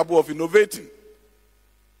capable of innovating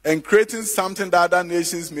and creating something that other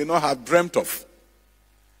nations may not have dreamt of.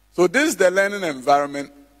 So this is the learning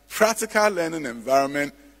environment, practical learning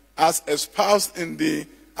environment, as espoused in the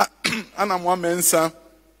Anamwa Mensa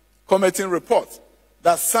committee report,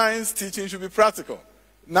 that science teaching should be practical.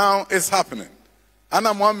 Now it's happening.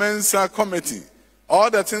 Anamwa Mensa committee, all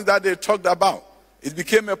the things that they talked about, it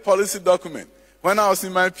became a policy document. When I was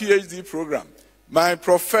in my PhD program, my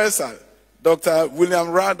professor, Dr. William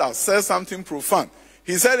Radal, said something profound.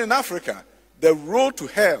 He said in Africa, the road to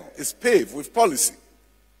hell is paved with policy.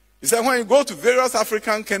 He said when you go to various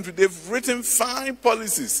African countries, they've written fine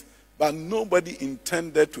policies, but nobody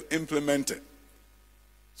intended to implement it.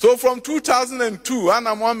 So from 2002,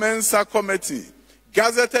 Anamwa Mensa Committee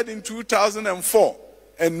gazetted in 2004,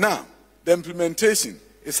 and now the implementation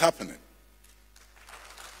is happening.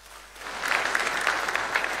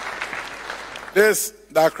 This,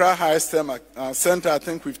 the Accra High STEM Center, I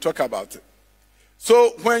think we've talked about it.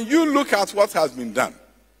 So when you look at what has been done,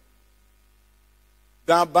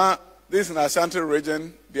 Daba, this in Ashanti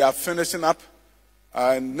region, they are finishing up.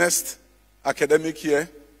 Next academic year,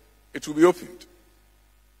 it will be opened.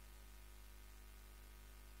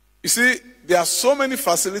 You see, there are so many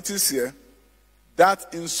facilities here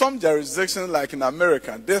that in some jurisdictions, like in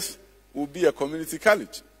America, this will be a community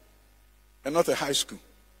college and not a high school.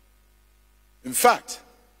 In fact,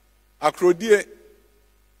 Akrodie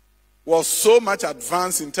was so much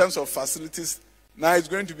advanced in terms of facilities, now it's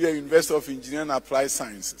going to be a University of Engineering and Applied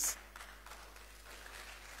Sciences.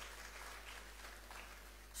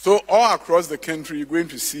 So all across the country, you're going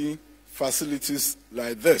to see facilities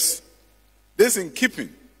like this. This in keeping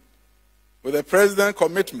with the President's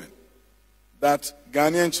commitment that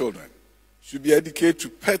Ghanaian children should be educated to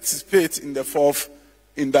participate in the fourth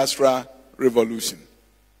industrial revolution.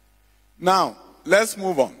 Now, let's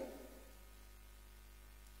move on.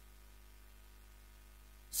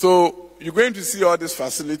 So, you're going to see all these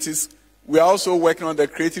facilities. We are also working on the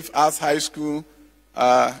Creative Arts High School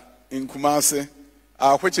in Kumasi,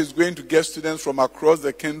 which is going to get students from across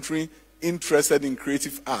the country interested in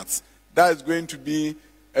creative arts. That is going to be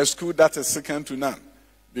a school that is second to none,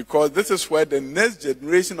 because this is where the next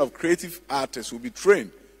generation of creative artists will be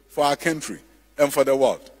trained for our country and for the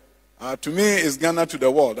world. To me, it's Ghana to the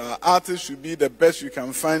world. Our artists should be the best you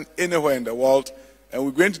can find anywhere in the world, and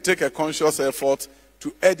we're going to take a conscious effort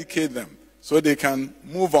to educate them so they can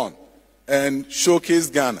move on and showcase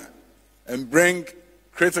Ghana and bring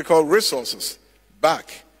critical resources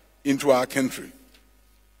back into our country.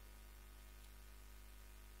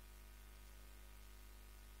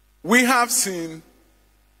 We have seen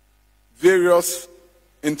various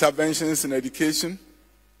interventions in education.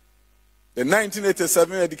 The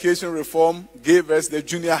 1987 education reform gave us the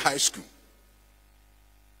junior high school.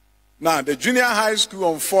 Now, the junior high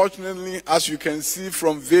school, unfortunately, as you can see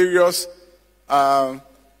from various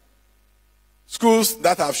schools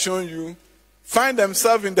that I've shown you, find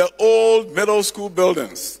themselves in the old middle school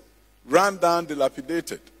buildings, run down,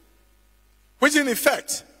 dilapidated, which in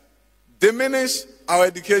effect diminish our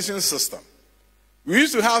education system. We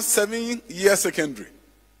used to have 7-year secondary.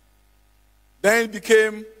 Then it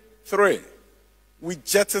became 3. We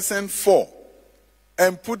jettisoned 4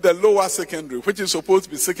 and put the lower secondary, which is supposed to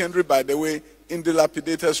be secondary, by the way, in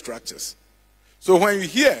dilapidated structures. So when you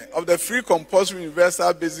hear of the free compulsory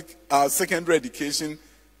universal basic secondary education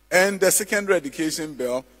and the secondary education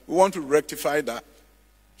bill, we want to rectify that.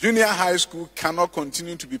 Junior high school cannot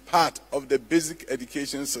continue to be part of the basic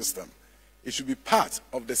education system. It should be part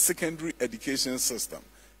of the secondary education system,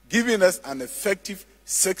 giving us an effective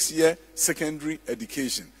 6-year secondary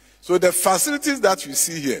education. So the facilities that you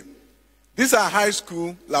see here, these are high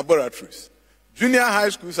school laboratories. Junior high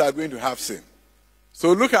schools are going to have same.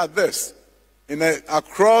 So look at this.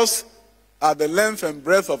 Across the length and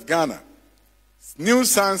breadth of Ghana, new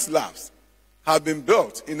science labs have been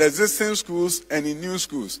built in existing schools and in new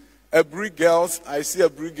schools. Aburi Girls, I see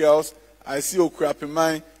Aburi Girls, I see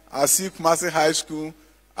Okuapimai, I see Kumasi High School,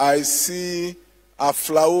 I see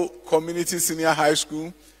Aflao Community Senior High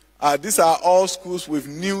School. These are all schools with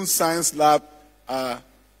new science lab,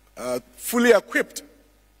 fully equipped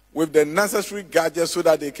with the necessary gadgets so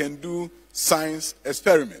that they can do science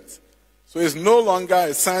experiments. So it's no longer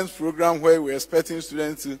a science program where we're expecting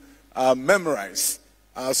students to memorize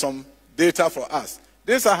some data for us.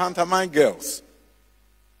 These are Hantamine girls.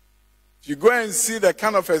 If you go and see the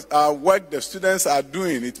kind of work the students are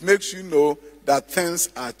doing, it makes you know that things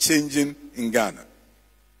are changing in Ghana.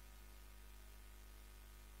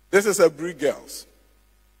 This is Aburi Girls.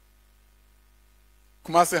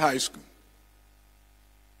 Kumasi High School.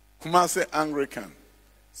 Kumasi Anglican.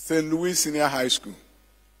 St. Louis Senior High School.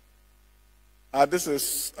 This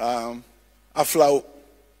is Aflao.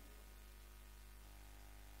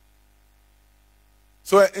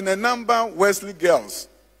 So in a number, Wesley Girls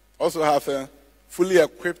also have a fully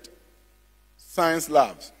equipped science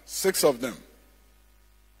labs, 6 of them.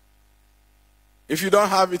 If you don't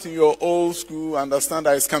have it in your old school, understand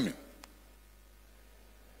that it's coming.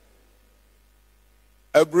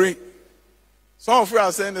 Aburi. Some of you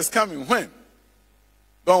are saying it's coming. When?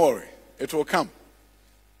 Don't worry, it will come.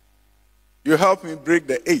 You help me break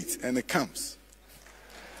the 8 and it comes.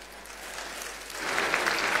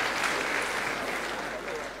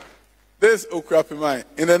 This Okuapimai.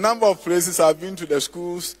 In a number of places I've been to the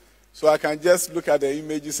schools, so I can just look at the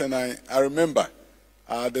images and I remember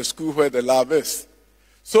the school where the lab is.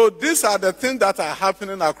 So these are the things that are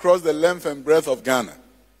happening across the length and breadth of Ghana.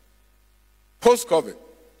 Post-COVID,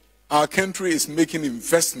 our country is making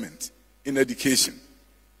investment in education.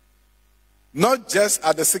 Not just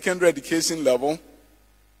at the secondary education level,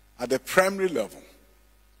 at the primary level,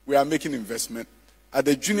 we are making investment. at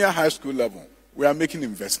the junior high school level, we are making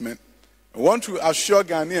investment. I want to assure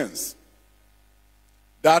Ghanaians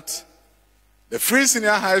that the free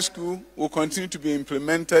senior high school will continue to be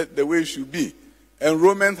implemented the way it should be.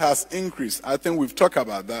 Enrollment has increased. I think we've talked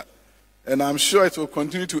about that. And I'm sure it will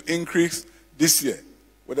continue to increase this year.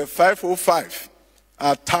 With a 505,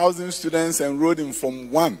 1,000 students enrolled in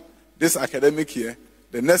Form 1 this academic year.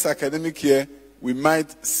 The next academic year, we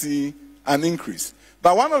might see an increase.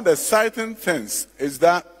 But one of the exciting things is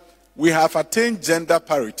that we have attained gender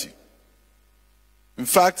parity. In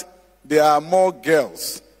fact, there are more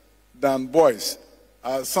girls than boys.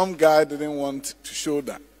 Some guy didn't want to show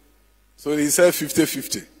that. So he said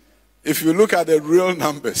 50-50. If you look at the real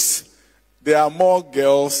numbers, there are more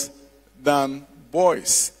girls than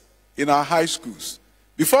boys in our high schools.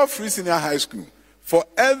 Before free senior high school, for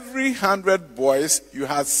every 100 boys, you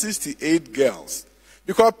had 68 girls.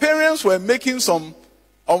 Because parents were making some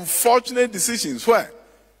unfortunate decisions where,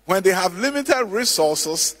 when they have limited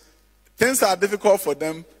resources, things are difficult for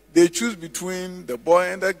them. They choose between the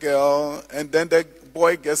boy and the girl, and then the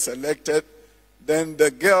boy gets selected. Then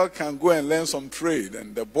the girl can go and learn some trade,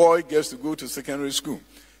 and the boy gets to go to secondary school.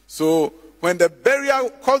 So when the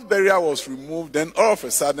cost barrier was removed, then all of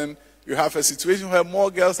a sudden, you have a situation where more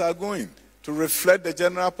girls are going to reflect the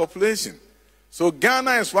general population. So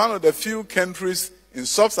Ghana is one of the few countries in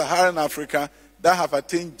sub-Saharan Africa that have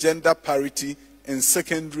attained gender parity in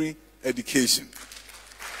secondary education.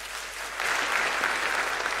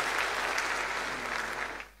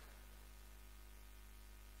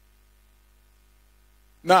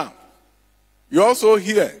 Now, you also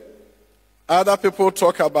hear other people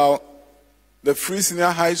talk about the free senior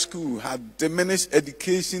high school had diminished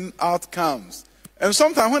education outcomes. And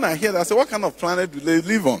sometimes when I hear that, I say, what kind of planet do they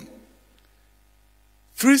live on?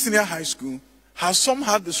 Free senior high school has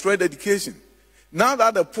somehow destroyed education. Now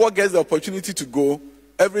that the poor gets the opportunity to go,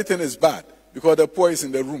 everything is bad because the poor is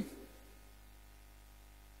in the room.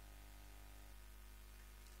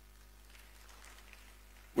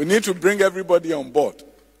 We need to bring everybody on board.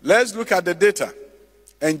 Let's look at the data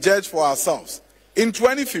and judge for ourselves. In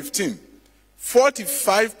 2015,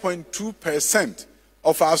 45.2%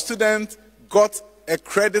 of our students got a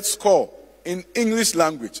credit score in English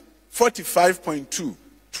language. 45.2,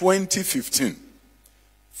 2015.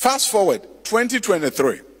 Fast forward,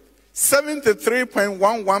 2023,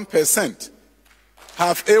 73.11%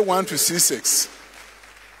 have A1 to C6.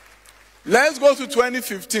 Let's go to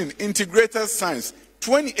 2015, integrated science,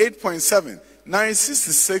 28.7,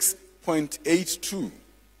 966.82.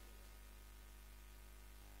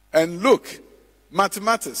 And look,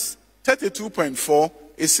 mathematics, 32.4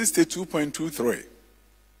 is 62.23.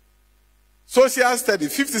 Social study,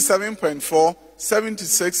 57.4,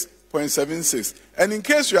 76.76. And in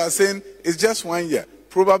case you are saying it's just 1 year,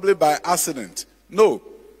 probably by accident. No.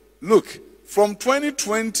 Look, from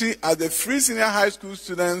 2020, as the free senior high school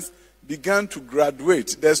students began to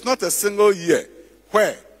graduate, there's not a single year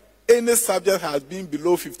where any subject has been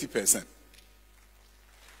below 50%.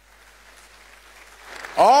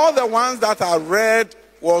 All the ones that are red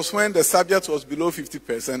was when the subject was below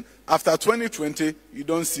 50%. After 2020, you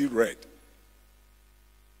don't see red.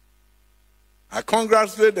 I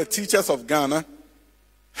congratulate the teachers of Ghana,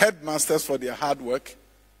 headmasters for their hard work,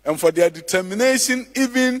 and for their determination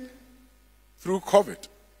even through COVID.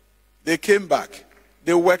 They came back,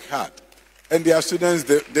 they worked hard, and their students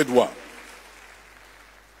did well.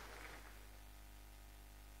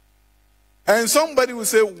 And somebody will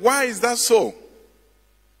say, why is that so?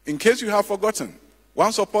 In case you have forgotten,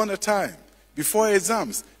 once upon a time, before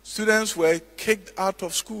exams, students were kicked out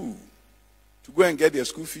of school to go and get their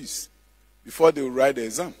school fees before they would write the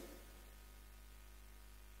exam.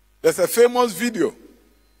 There's a famous video.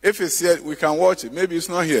 If it's here, we can watch it. Maybe it's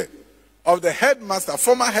not here. Of the headmaster,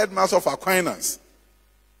 former headmaster of Aquinas,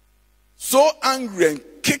 so angry and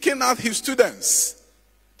kicking out his students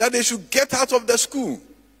that they should get out of the school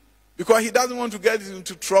because he doesn't want to get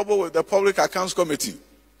into trouble with the Public Accounts Committee.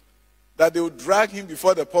 That they would drag him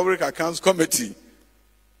before the Public Accounts Committee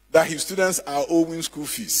that his students are owing school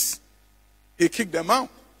fees. He kicked them out.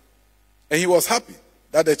 And he was happy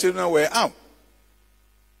that the children were out.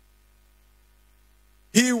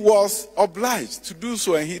 He was obliged to do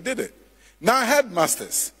so, and he did it. Now,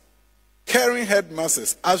 headmasters, caring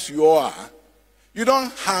headmasters, as you all are, you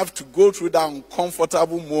don't have to go through that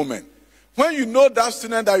uncomfortable moment. When you know that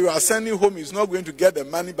student that you are sending home is not going to get the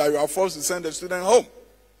money, but you are forced to send the student home.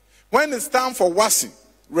 When it's time for WASI,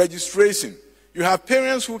 registration, you have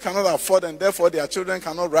parents who cannot afford and therefore their children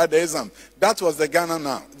cannot write the exam. That was the Ghana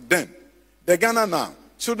now. Then, the Ghana now,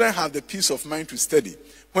 children have the peace of mind to study.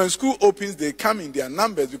 When school opens, they come in their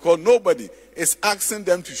numbers because nobody is asking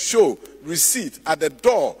them to show receipt at the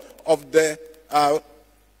door of the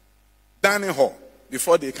dining hall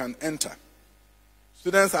before they can enter.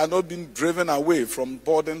 Students are not being driven away from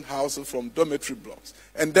boarding houses, from dormitory blocks,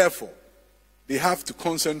 and therefore they have to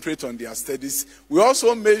concentrate on their studies. We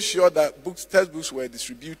also made sure that textbooks were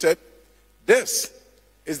distributed. This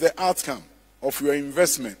is the outcome of your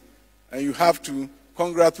investment, and you have to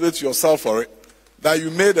congratulate yourself for it, that you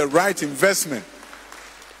made the right investment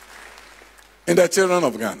in the children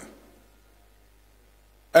of Ghana.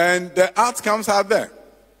 And the outcomes are there.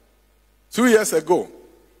 2 years ago,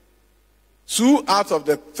 2 out of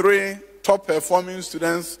the 3 top performing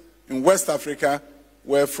students in West Africa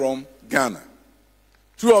were from Ghana.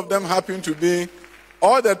 2 of them happened to be,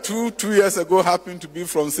 all the 2 years ago happened to be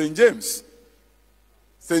from St. James.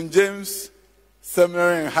 St. James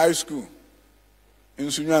Seminary and High School in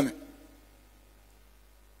Sunyani.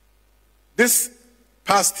 This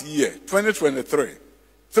past year, 2023,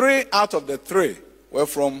 3 out of the 3 were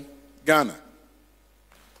from Ghana.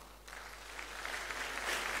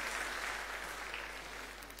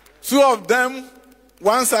 Two of them,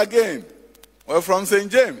 once again, were from St.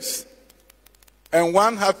 James, and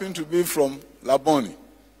 1 happened to be from Laboni.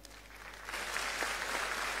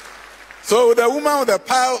 So the woman with a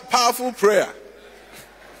powerful prayer,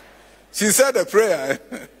 she said a prayer,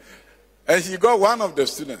 and she got one of the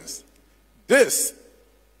students. This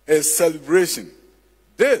is celebration.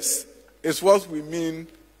 This is what we mean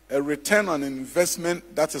a return on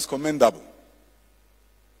investment that is commendable.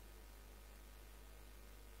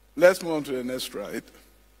 Let's move on to the next slide.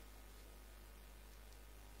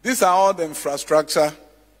 These are all the infrastructure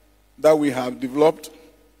that we have developed,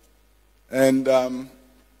 and I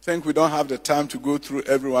think we don't have the time to go through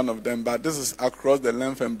every one of them, but this is across the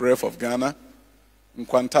length and breadth of Ghana. In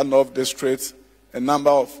Kwanta North District, a number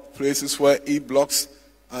of places where E-blocks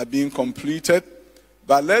are being completed.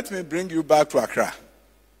 But let me bring you back to Accra,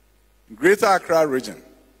 Greater Accra region,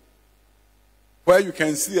 where you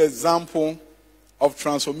can see an example of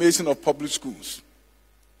transformation of public schools.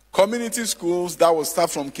 Community schools that will start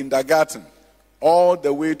from kindergarten all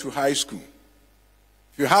the way to high school.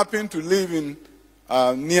 If you happen to live in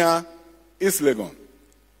near East Legon,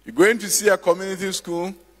 you're going to see a community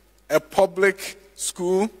school, a public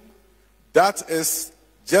school that is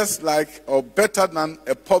just like or better than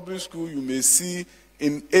a public school you may see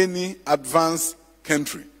in any advanced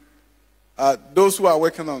country. Those who are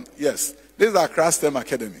working on, yes, this is Accra STEM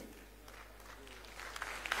Academy.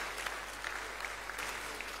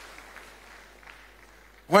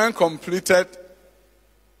 When completed,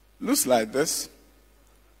 looks like this.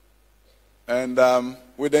 And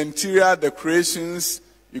with the interior decorations,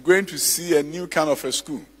 you're going to see a new kind of a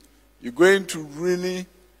school. You're going to really,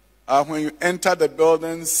 when you enter the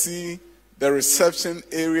building, see the reception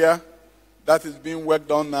area that is being worked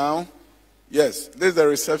on now. Yes, this is the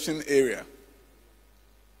reception area.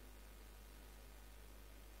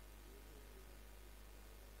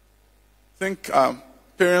 I think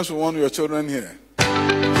parents will want your children here.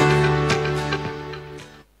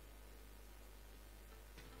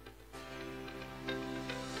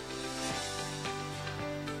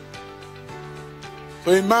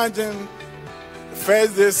 So imagine the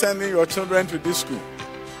first day sending your children to this school,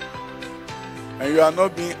 and you are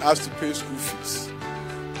not being asked to pay school fees.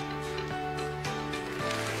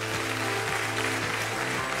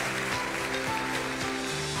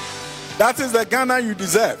 That is the Ghana you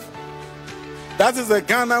deserve. That is the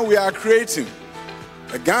Ghana we are creating.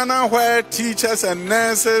 A Ghana where teachers and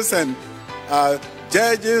nurses and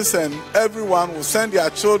judges and everyone will send their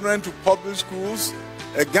children to public schools.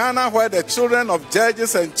 A Ghana where the children of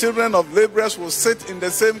judges and children of laborers will sit in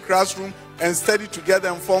the same classroom and study together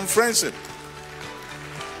and form friendship.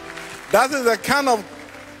 That is the kind of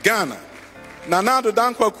Ghana Nana Addo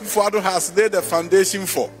Dankwa Akufo-Addo has laid the foundation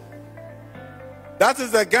for. That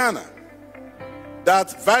is the Ghana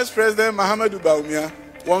that Vice President Mahamudu Bawumia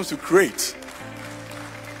wants to create.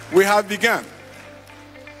 We have begun.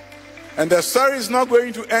 And the story is not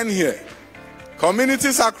going to end here.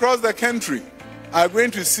 Communities across the country are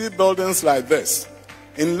going to see buildings like this.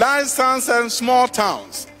 In large towns and small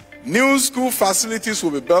towns, new school facilities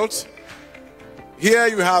will be built. Here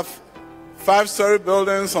you have 5-story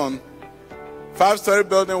buildings on 5-story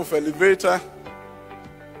building with elevator.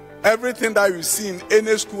 Everything that you see in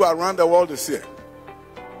any school around the world is here.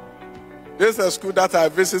 This is a school that I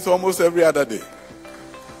visit almost every other day.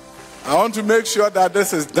 I want to make sure that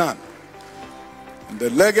this is done. And the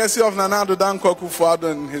legacy of Nana Addo Dankwa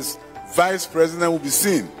Akufo-Addo and his vice president will be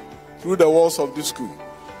seen through the walls of this school.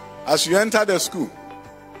 As you enter the school,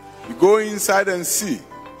 you go inside and see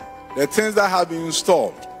the things that have been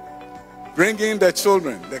installed, bringing the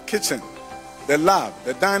children, the kitchen, the lab,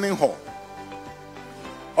 the dining hall,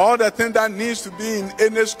 all the things that needs to be in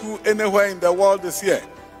any school anywhere in the world this year.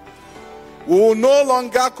 We will no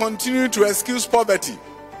longer continue to excuse poverty.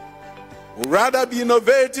 We'll rather be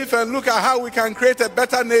innovative and look at how we can create a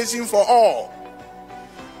better nation for all.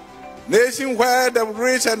 Nation where the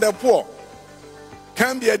rich and the poor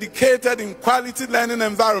can be educated in quality learning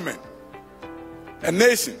environment. A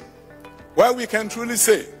nation where we can truly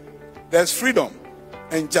say there's freedom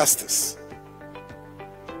and justice.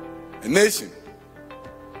 A nation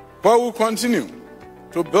where we'll continue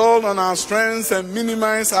to build on our strengths and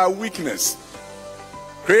minimize our weakness.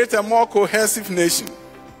 Create a more cohesive nation.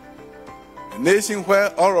 A nation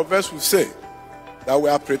where all of us will say that we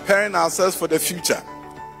are preparing ourselves for the future.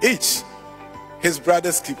 Each his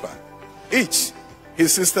brother's keeper. Each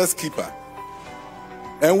his sister's keeper.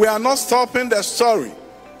 And we are not stopping the story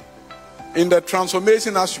in the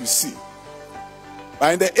transformation as you see.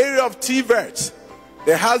 But in the area of TVET,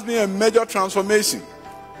 there has been a major transformation.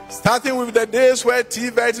 Starting with the days where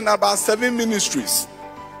TVET in about 7 ministries,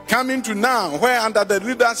 coming to now where under the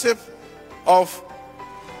leadership of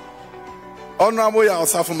Honorable Yaw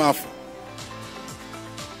Osei,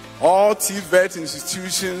 all TVET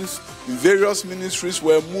institutions in various ministries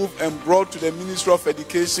were moved and brought to the Ministry of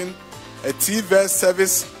Education. A TVET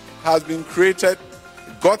service has been created,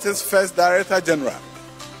 got its first Director General.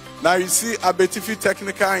 Now you see Abetifi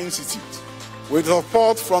Technical Institute, with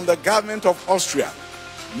support from the government of Austria.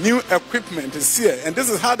 New equipment is here, and this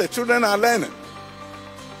is how the children are learning.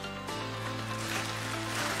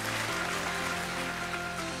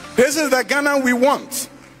 This is the Ghana we want,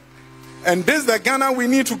 and this is the Ghana we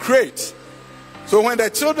need to create. So when the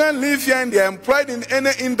children live here and they are employed in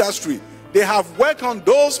any industry, they have worked on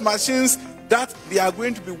those machines that they are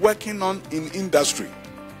going to be working on in industry.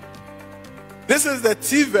 This is the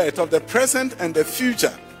TVET of the present and the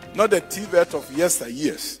future, not the TVET of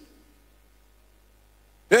yesteryears.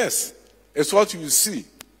 This is what you see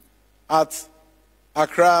at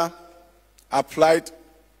Accra Applied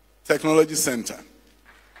Technology Center.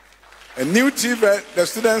 A new TVET, the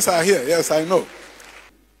students are here, yes, I know.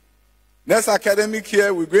 Next academic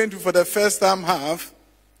year, we're going to, for the first time, have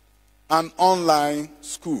an online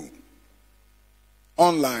school,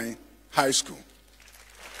 online high school.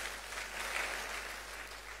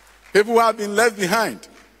 People who have been left behind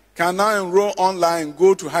can now enroll online,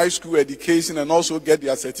 go to high school education, and also get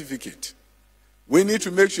their certificate. We need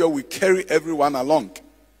to make sure we carry everyone along.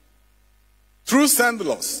 Through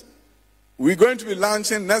Sandlos, we're going to be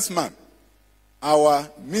launching next month our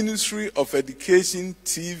Ministry of Education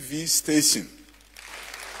TV station.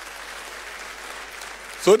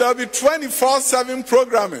 So there'll be 24/7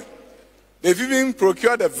 programming. They've even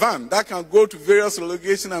procured a van that can go to various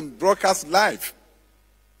locations and broadcast live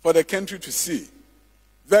for the country to see.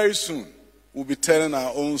 Very soon, we'll be telling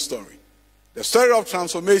our own story. The story of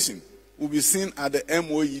transformation will be seen at the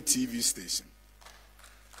MOE TV station.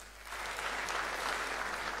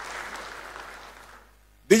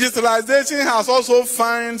 Digitalization has also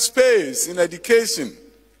found space in education.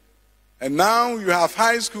 And now you have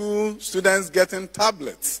high school students getting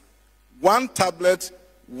tablets. 1 tablet,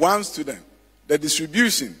 1 student. The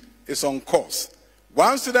distribution is on course.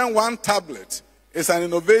 1 student, 1 tablet is an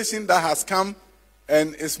innovation that has come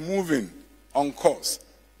and is moving on course.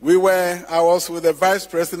 I was with the Vice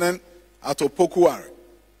President at Opokuware,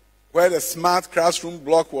 where the smart classroom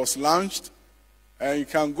block was launched. And you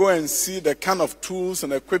can go and see the kind of tools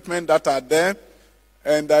and equipment that are there.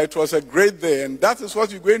 And it was a great day. And that is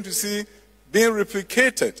what you're going to see being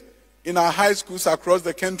replicated in our high schools across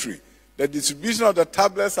the country. The distribution of the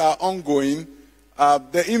tablets are ongoing.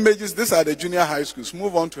 The images, these are the junior high schools.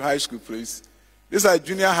 Move on to high school, please. These are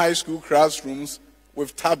junior high school classrooms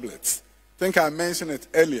with tablets. I think I mentioned it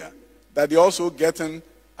earlier, that they're also getting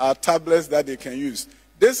tablets that they can use.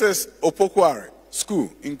 This is Opokuware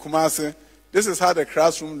School in Kumasi. This is how the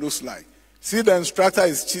classroom looks like. See, the instructor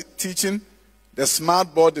is teaching. The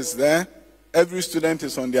smart board is there. Every student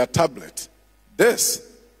is on their tablet. This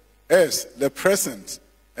is the present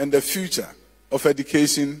and the future of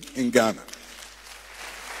education in Ghana.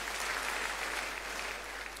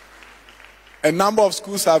 A number of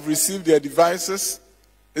schools have received their devices.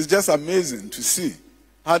 It's just amazing to see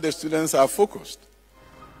how the students are focused.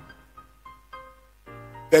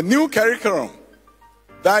 The new curriculum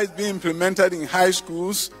that is being implemented in high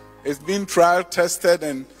schools is being trial tested,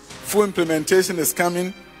 and full implementation is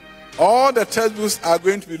coming. All the textbooks are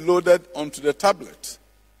going to be loaded onto the tablet.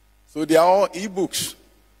 So they are all e-books.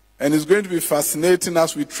 And it's going to be fascinating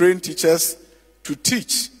as we train teachers to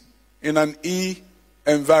teach in an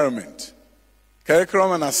environment.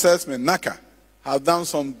 Curriculum and assessment, NACA, have done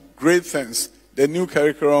some great things. The new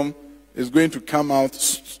curriculum is going to come out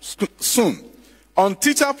soon. On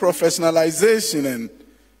teacher professionalization, and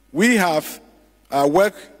we have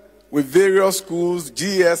worked with various schools.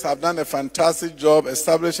 GES have done a fantastic job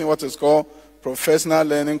establishing what is called professional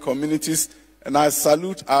learning communities, and I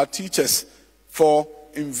salute our teachers for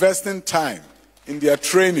investing time in their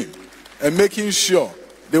training and making sure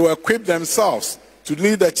they will equip themselves to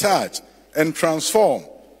lead the charge and transform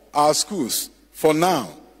our schools for now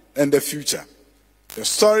and the future. The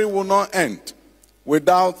story will not end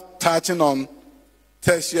without touching on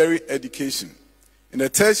tertiary education. In the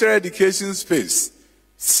tertiary education space,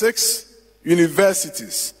 6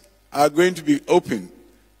 universities are going to be open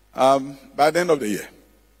by the end of the year.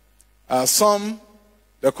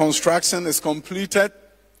 The construction is completed,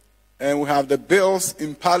 and we have the bills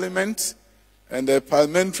in Parliament, and the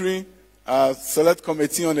Parliamentary Select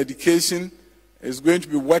Committee on Education is going to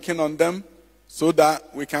be working on them so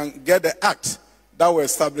that we can get the act that will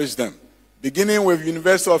establish them. Beginning with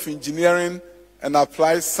University of Engineering and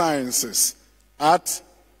Applied Sciences at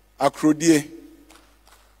Akrodie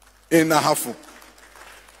in Ahafo.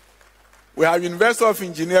 We have University of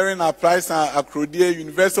Engineering Applied Science at Akrodie,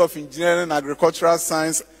 University of Engineering and Agricultural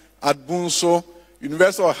Science at Bunso,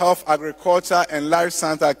 University of Health, Agriculture and Life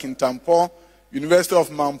Science at Kintampo, University of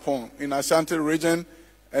Mampong in Ashanti region,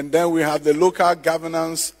 and then we have the Local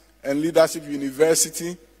Governance and Leadership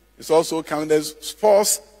University. It's also coming. There's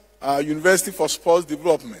Sports, University for Sports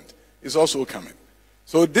Development is also coming.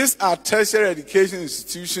 So these are tertiary education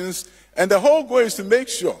institutions, and the whole goal is to make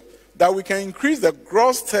sure that we can increase the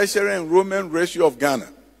gross tertiary enrollment ratio of Ghana.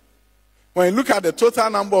 When you look at the total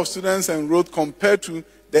number of students enrolled compared to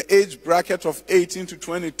the age bracket of 18 to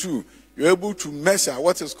 22, you're able to measure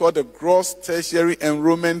what is called the gross tertiary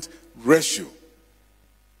enrollment ratio.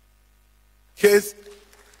 Case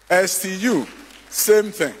STU,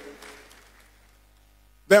 same thing.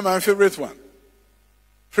 Then my favorite one,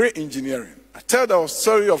 pre-engineering. I tell the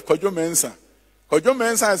story of Kojo Mensah. Kojo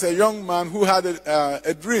Mensah is a young man who had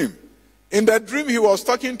a dream. In that dream, he was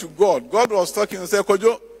talking to God. God was talking and said,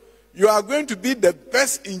 Kojo, you are going to be the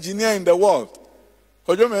best engineer in the world.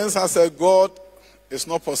 Kojo Mensah said, God, it's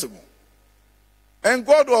not possible. And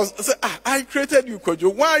God said, I created you,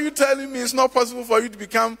 Kojo. Why are you telling me it's not possible for you to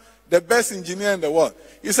become the best engineer in the world?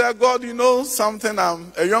 He said, God, you know something,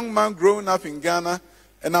 I'm a young man growing up in Ghana,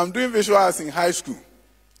 and I'm doing visual arts in high school.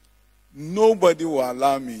 Nobody will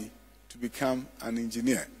allow me to become an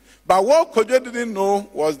engineer. But what Kojo didn't know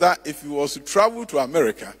was that if he was to travel to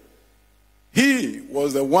America, he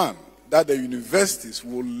was the one that the universities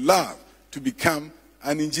would love to become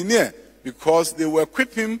an engineer, because they will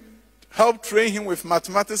equip him, help train him with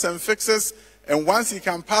mathematics and physics, and once he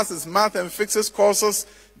can pass his math and physics courses,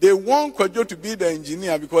 they want Kojo to be the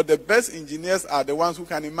engineer, because the best engineers are the ones who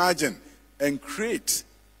can imagine and create.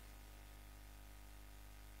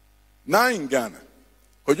 Now in Ghana,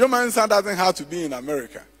 Kojo Mensah doesn't have to be in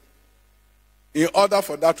America in order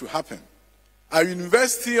for that to happen. At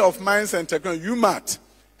University of Mines and Technology, UMAT,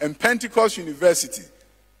 and Pentecost University,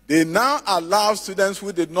 they now allow students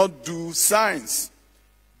who did not do science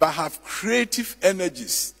but have creative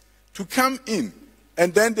energies to come in,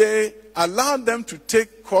 and then they allow them to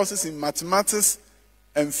take courses in mathematics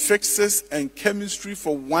and physics and chemistry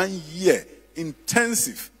for 1 year,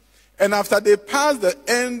 intensive. And after they pass the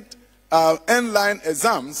end line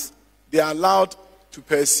exams, they are allowed to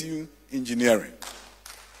pursue engineering.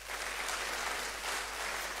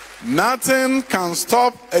 Nothing can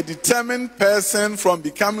stop a determined person from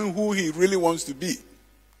becoming who he really wants to be.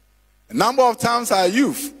 A number of times our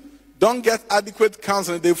youth don't get adequate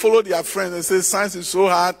counseling. They follow their friends and say science is so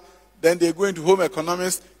hard. Then they go into home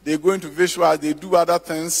economics, they go into visual, they do other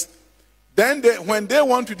things. Then when they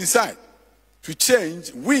want to decide to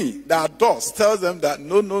change, we, the adults, tell them that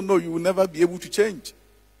no, you will never be able to change.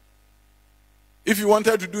 If you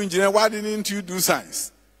wanted to do engineering, why didn't you do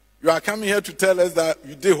science? You are coming here to tell us that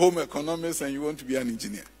you did home economics and you want to be an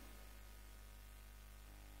engineer.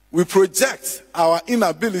 We project our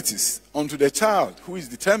inabilities onto the child who is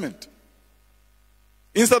determined.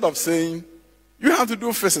 Instead of saying, you have to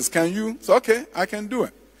do physics, can you? So, okay, I can do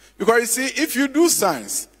it. Because you see, if you do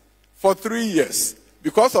science for 3 years,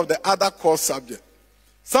 because of the other core subject,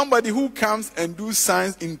 somebody who comes and do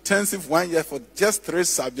science intensive 1 year for just 3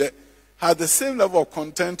 subjects has the same level of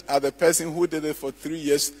content as the person who did it for 3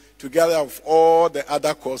 years together with all the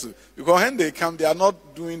other courses. Because when they come, they are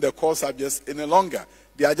not doing the core subjects any longer.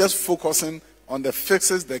 They are just focusing on the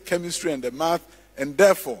physics, the chemistry, and the math. And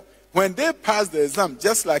therefore, when they pass the exam,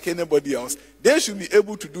 just like anybody else, they should be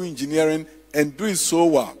able to do engineering and do it so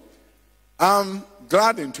well. I'm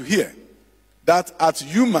gladdened to hear that at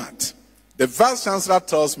UMAT, the Vice Chancellor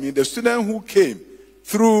tells me the students who came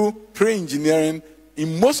through pre-engineering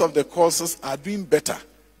in most of the courses are doing better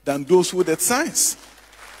than those who did science.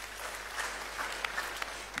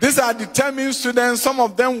 These are determined students. Some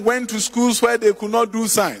of them went to schools where they could not do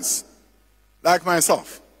science, like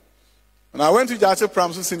myself. When I went to Jache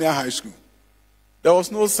Pramso Senior High School, there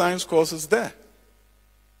was no science courses there.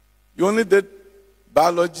 You only did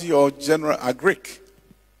biology or general agric.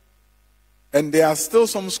 And there are still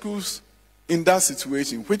some schools in that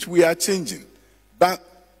situation, which we are changing. But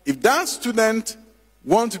if that student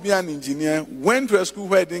wants to be an engineer, went to a school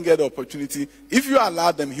where he didn't get the opportunity, if you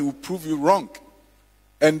allow them, he will prove you wrong.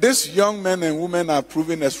 And these young men and women are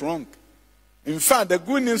proving us wrong. In fact, the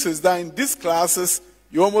good news is that in these classes,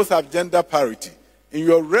 you almost have gender parity. In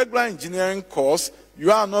your regular engineering course,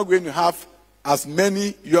 you are not going to have as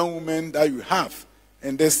many young women that you have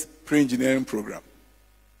in this pre-engineering program.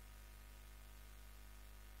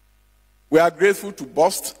 We are grateful to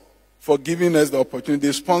BOST for giving us the opportunity.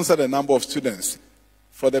 They sponsored a number of students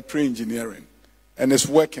for the pre-engineering, and it's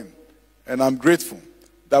working. And I'm grateful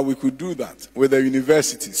that we could do that with the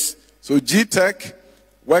universities. So GTech,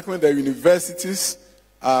 working with the universities,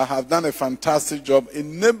 have done a fantastic job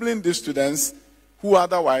enabling the students who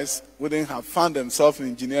otherwise wouldn't have found themselves in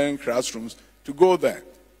engineering classrooms to go there,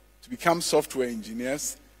 to become software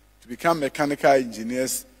engineers, to become mechanical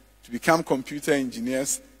engineers, to become computer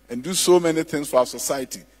engineers, and do so many things for our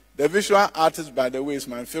society. The visual artist, by the way, is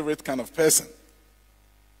my favorite kind of person.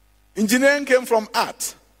 Engineering came from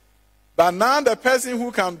art. But now the person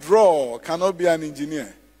who can draw cannot be an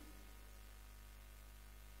engineer.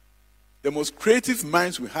 The most creative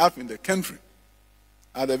minds we have in the country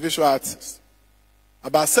are the visual artists.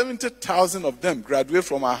 About 70,000 of them graduate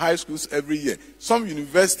from our high schools every year. Some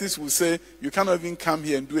universities will say, you cannot even come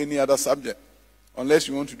here and do any other subject unless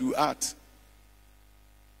you want to do art.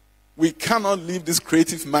 We cannot leave these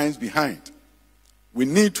creative minds behind. We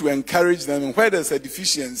need to encourage them, and where there's a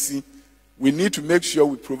deficiency, we need to make sure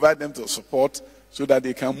we provide them the support so that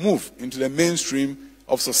they can move into the mainstream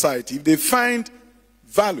of society. If they find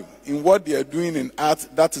value in what they are doing in art,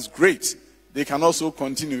 that is great. They can also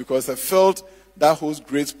continue because it's a field that holds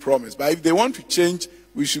great promise. But if they want to change,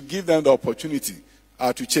 we should give them the opportunity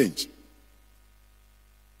to change.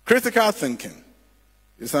 Critical thinking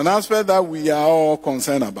is an aspect that we are all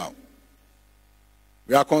concerned about.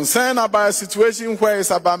 We are concerned about a situation where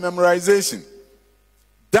it's about memorization.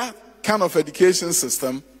 That kind of education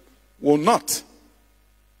system will not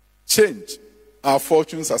change our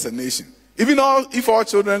fortunes as a nation. Even if our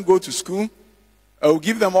children go to school, I will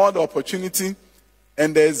give them all the opportunity,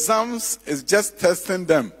 and the exams is just testing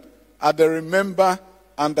them at the remember,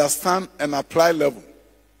 understand, and apply level.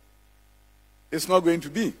 It's not going to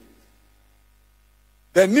be.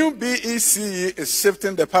 The new BECE is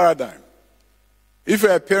shifting the paradigm. If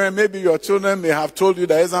you're a parent, maybe your children may have told you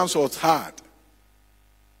the exams was hard.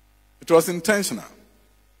 It was intentional.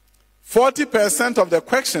 40% of the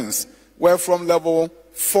questions were from level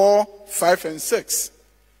 4, 5, and 6.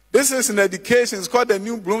 This is in education. It's called the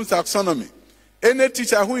New Bloom's taxonomy. Any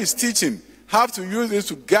teacher who is teaching have to use this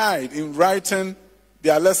to guide in writing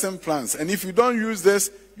their lesson plans. And if you don't use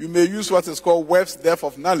this, you may use what is called Webb's depth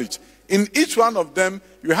of knowledge. In each one of them,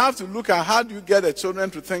 you have to look at how do you get the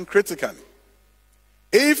children to think critically.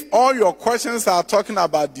 If all your questions are talking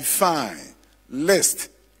about define, list,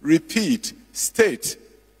 repeat, state,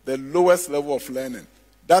 the lowest level of learning,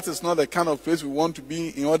 that is not the kind of place we want to be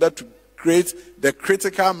in order to create the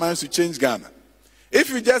critical minds to change Ghana. If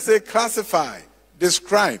you just say classify,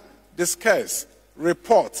 describe, discuss,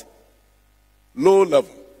 report, low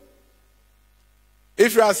level.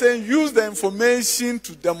 If you are saying use the information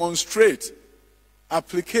to demonstrate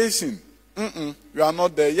application, you are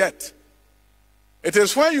not there yet. It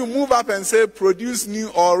is when you move up and say produce new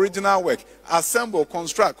or original work, assemble,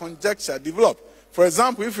 construct, conjecture, develop. For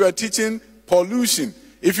example, if you are teaching pollution,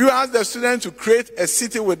 if you ask the student to create a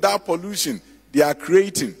city without pollution, they are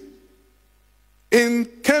creating. In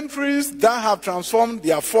countries that have transformed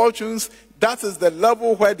their fortunes, that is the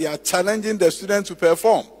level where they are challenging the student to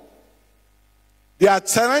perform. They are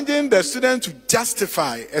challenging the student to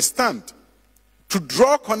justify a stand, to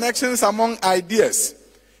draw connections among ideas.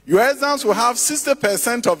 Your exams will have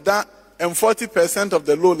 60% of that and 40% of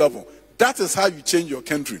the low level. That is how you change your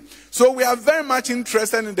country. So we are very much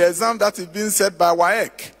interested in the exam that is being set by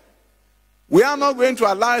WAEC. We are not going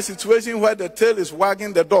to allow a situation where the tail is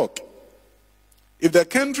wagging the dog. If the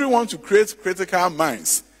country wants to create critical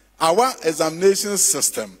minds, our examination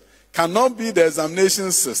system cannot be the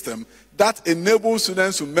examination system that enables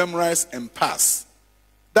students to memorize and pass.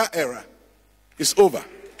 That era is over.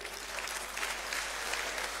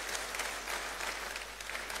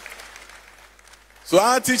 So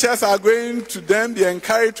our teachers are going to then be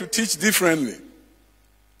encouraged to teach differently.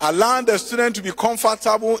 Allow the student to be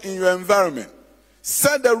comfortable in your environment.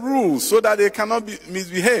 Set the rules so that they cannot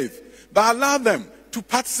misbehave. But allow them to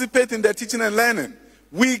participate in the teaching and learning.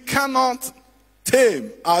 We cannot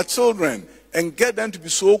tame our children and get them to be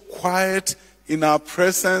so quiet in our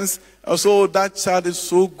presence. Also, that child is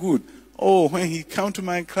so good. Oh, when he comes to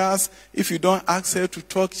my class, if you don't ask her to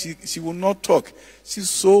talk, she will not talk. She's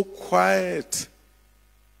so quiet.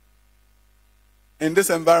 In this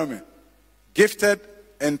environment, gifted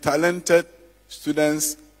and talented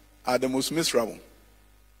students are the most miserable.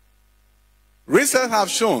 Research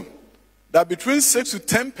has shown that between 6 to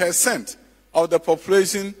 10% of the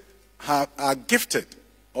population are gifted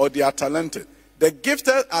or they are talented. The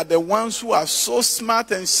gifted are the ones who are so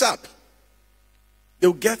smart and sharp.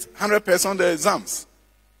 They'll get 100% on the exams.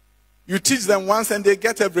 You teach them once and they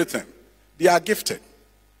get everything. They are gifted.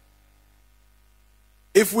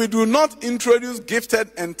 If we do not introduce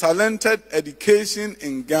gifted and talented education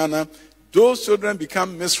in Ghana, those children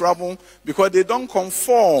become miserable because they don't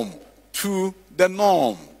conform to the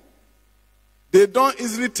norm. They don't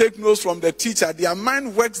easily take notes from the teacher. Their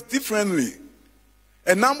mind works differently.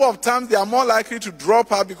 A number of times they are more likely to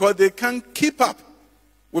drop out because they can't keep up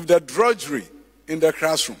with the drudgery in the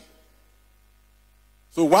classroom.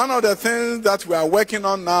 So one of the things that we are working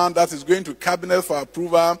on now that is going to cabinet for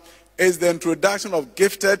approval is the introduction of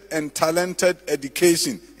gifted and talented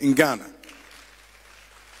education in Ghana.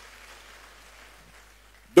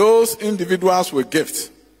 Those individuals with gifts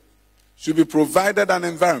should be provided an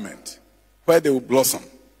environment where they will blossom.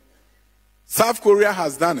 South Korea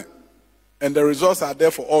has done it, and the results are there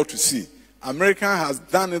for all to see. America has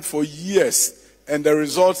done it for years, and the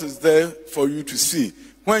result is there for you to see.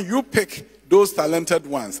 When you pick those talented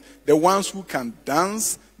ones, the ones who can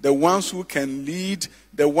dance, the ones who can lead,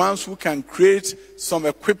 the ones who can create some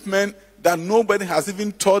equipment that nobody has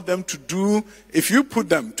even taught them to do, if you put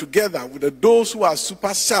them together with those who are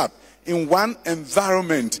super sharp in one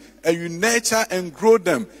environment and you nurture and grow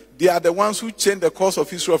them, they are the ones who change the course of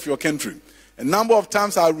history of your country. A number of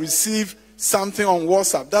times I receive something on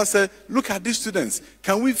WhatsApp that said, look at these students.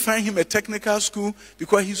 Can we find him a technical school?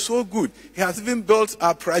 Because he's so good. He has even built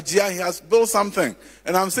a Prajia. He has built something.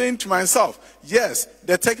 And I'm saying to myself, yes,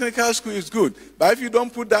 the technical school is good. But if you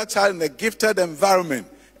don't put that child in a gifted environment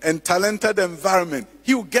and talented environment,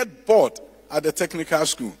 he will get bored at the technical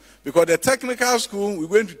school. Because the technical school, we're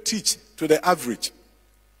going to teach to the average.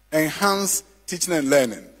 Enhance teaching and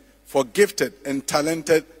learning for gifted and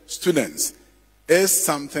talented students is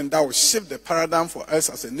something that will shift the paradigm for us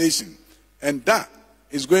as a nation. And that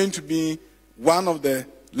is going to be one of the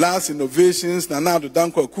last innovations Nana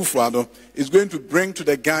Adutwum Akufo-Addo is going to bring to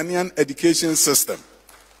the Ghanaian education system.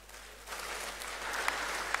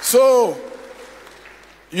 So,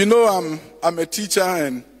 you know, I'm a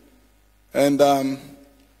teacher and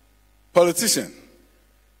politician.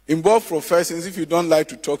 In both professions, if you don't like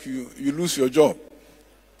to talk, you lose your job.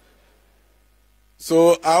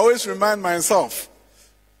 So I always remind myself,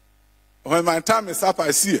 when my time is up,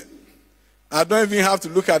 I see it. I don't even have to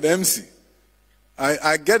look at the MC.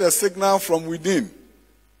 I get a signal from within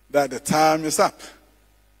that the time is up.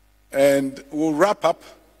 And we'll wrap up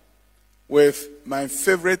with my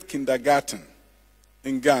favorite kindergarten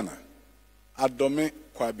in Ghana, Adome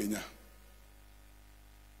Kwabenya.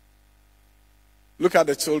 Look at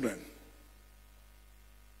the children.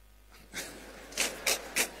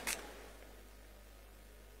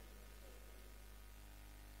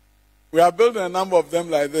 We are building a number of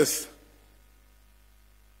them like this.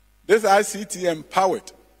 This ICT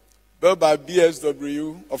Empowered, built by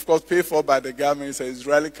BSW, of course paid for by the government, it's an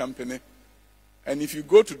Israeli company. And if you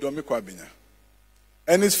go to Dome Kwabenya,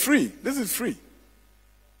 and it's free, this is free.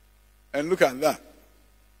 And look at that.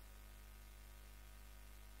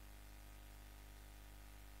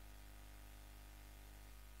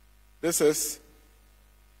 This is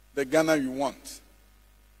the Ghana you want.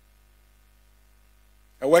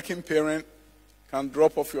 A working parent can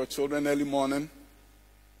drop off your children early morning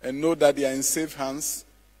and know that they are in safe hands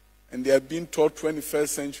and they are being taught 21st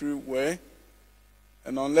century way.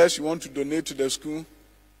 And unless you want to donate to the school,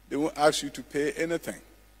 they won't ask you to pay anything.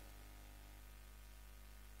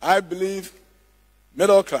 I believe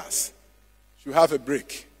middle class should have a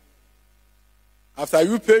break. After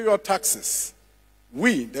you pay your taxes,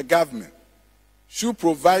 we, the government, should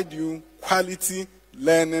provide you quality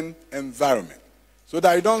learning environment so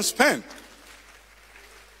that you don't spend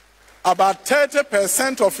about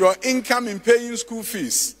 30% of your income in paying school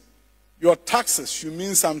fees, your taxes should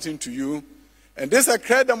mean something to you. And this is a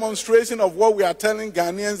clear demonstration of what we are telling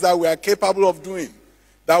Ghanaians that we are capable of doing,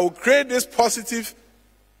 that will create this positive,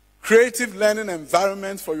 creative learning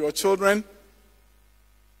environment for your children.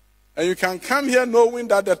 And you can come here knowing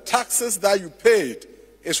that the taxes that you paid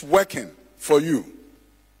is working for you.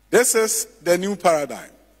 This is the new paradigm.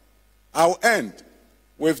 I'll end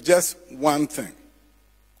with just one thing.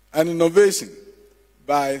 An innovation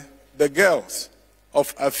by the girls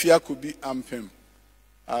of Afiakubi Ampem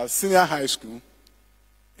Senior High School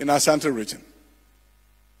in Ashanti region.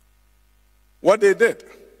 What they did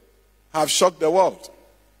have shocked the world.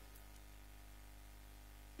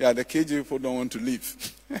 Yeah, the KG people don't want to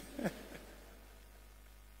leave.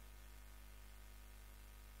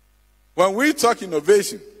 When we talk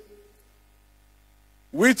innovation,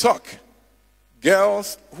 we talk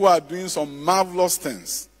girls who are doing some marvelous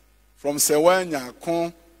things. From Sewa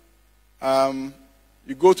Nyakon,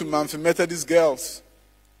 you go to Manfi Methodist girls.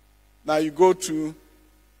 Now you go to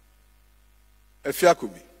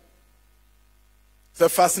Efiakubi. It's a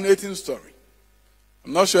fascinating story.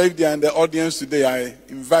 I'm not sure if they are in the audience today. I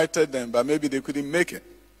invited them, but maybe they couldn't make it.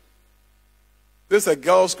 This is a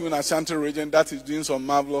girls' school in Ashanti region that is doing some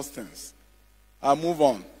marvelous things. I'll move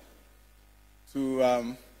on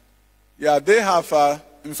to, they have,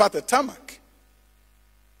 in fact, a tarmac.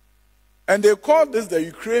 And they called this the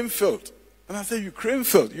Ukraine field. And I said, Ukraine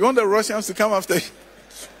field? You want the Russians to come after you?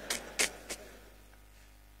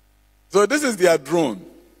 So this is their drone.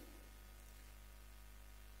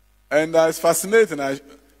 And it's fascinating.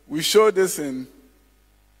 We showed this in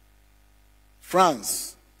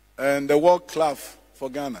France and the World Club for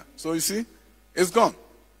Ghana. So you see, it's gone.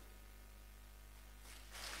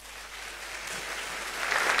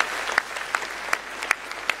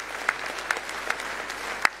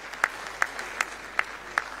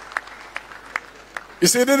 You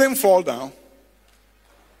see, it didn't fall down.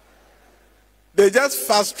 They just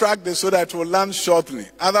fast-tracked it so that it will land shortly.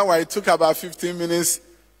 Otherwise, it took about 15 minutes,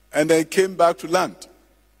 and then it came back to land.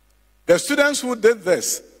 The students who did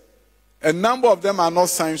this, a number of them are not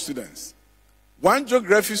science students. One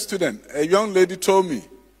geography student, a young lady, told me,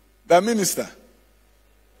 the minister,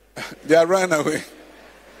 they are running away.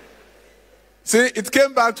 See, it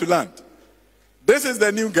came back to land. This is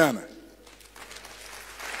the new Ghana.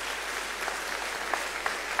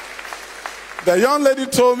 The young lady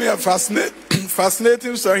told me a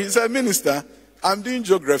fascinating story. He said, Minister, I'm doing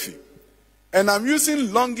geography. And I'm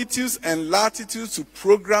using longitudes and latitudes to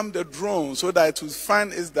program the drone so that it will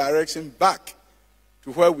find its direction back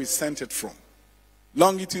to where we sent it from.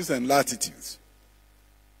 Longitudes and latitudes.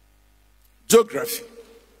 Geography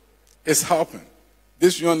is helping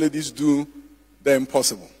these young ladies do the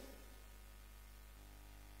impossible.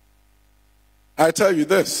 I tell you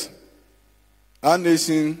this. Our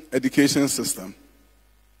nation education system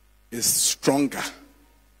is stronger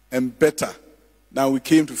and better than we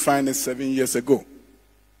came to find it 7 years ago.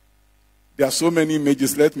 There are so many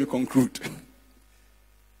images, let me conclude.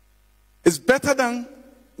 It's better than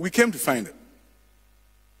we came to find it.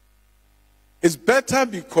 It's better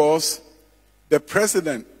because the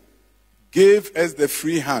president gave us the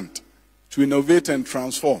free hand to innovate and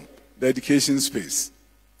transform the education space.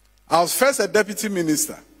 I was first a deputy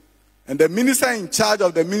minister. And the minister in charge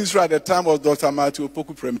of the ministry at the time was Dr. Matthew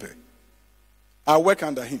Opoku Prempeh. I worked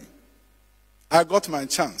under him. I got my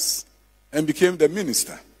chance and became the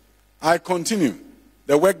minister. I continued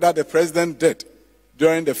the work that the president did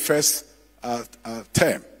during the first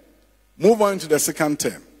term. Move on to the second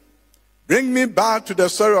term. Bring me back to the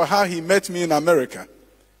story of how he met me in America.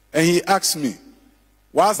 And he asked me,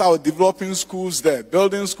 whilst I was developing schools there,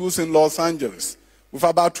 building schools in Los Angeles, with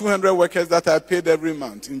about 200 workers that I paid every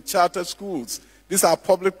month in charter schools. These are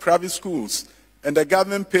public-private schools. And the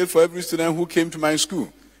government paid for every student who came to my school.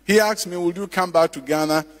 He asked me, would you come back to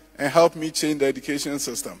Ghana and help me change the education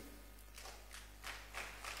system?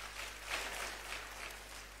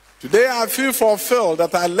 Today I feel fulfilled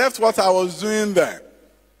that I left what I was doing there.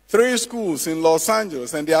 3 schools in Los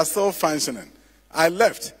Angeles, and they are still functioning. I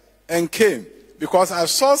left and came because I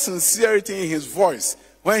saw sincerity in his voice.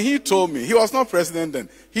 When he told me, he was not president then,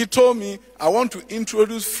 he told me, I want to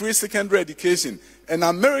introduce free secondary education. And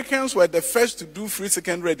Americans were the first to do free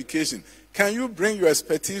secondary education. Can you bring your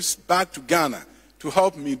expertise back to Ghana to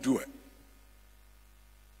help me do it?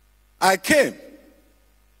 I came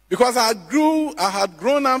because I had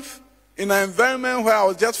grown up in an environment where I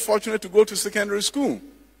was just fortunate to go to secondary school.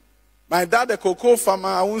 My dad, a cocoa farmer,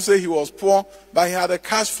 I won't say he was poor, but he had a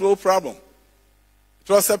cash flow problem. It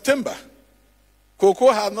was September.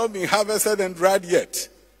 Cocoa had not been harvested and dried yet.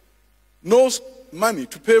 no money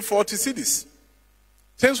to pay 40 cedis.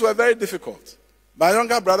 Things were very difficult. My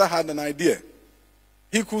younger brother had an idea.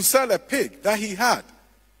 He could sell a pig that he had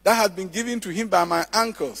been given to him by my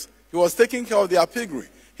uncles. He was taking care of their piggery.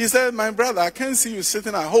 He said, my brother, I can't see you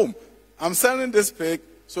sitting at home. I'm selling this pig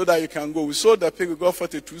so that you can go. We sold the pig, we got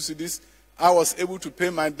 42 cedis. I was able to pay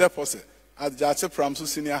my deposit at Jache Pramso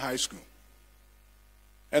Senior High School.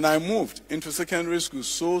 And I moved into secondary school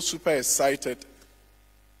so super excited.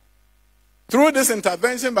 Through this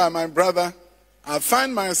intervention by my brother, I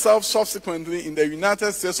find myself subsequently in the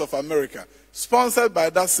United States of America, sponsored by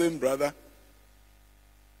that same brother,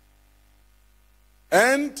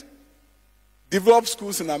 and developed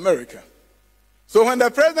schools in America. So when the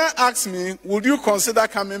president asked me, would you consider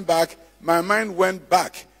coming back, my mind went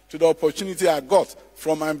back to the opportunity I got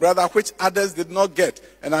from my brother, which others did not get.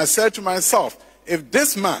 And I said to myself, if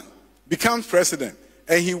this man becomes president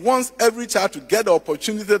and he wants every child to get the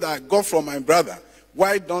opportunity that I got from my brother,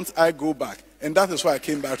 why don't I go back? And that is why I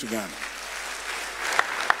came back to Ghana.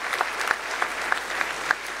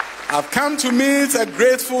 I've come to meet a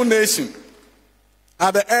grateful nation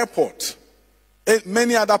at the airport, and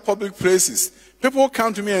many other public places. People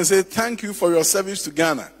come to me and say, thank you for your service to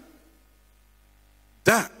Ghana.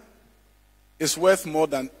 That is worth more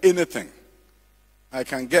than anything I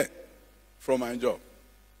can get from my job.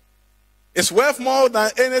 It's worth more than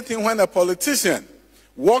anything when a politician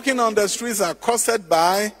walking on the streets accosted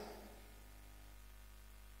by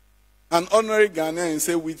an ordinary Ghanaian and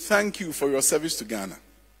say, we thank you for your service to Ghana.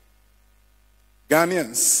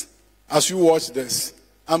 Ghanaians, as you watch this,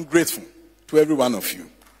 I'm grateful to every one of you.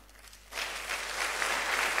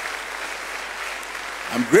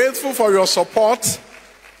 I'm grateful for your support.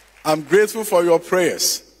 I'm grateful for your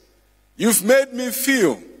prayers. You've made me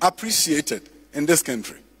feel appreciated in this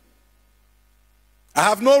country. I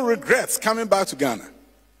have no regrets coming back to Ghana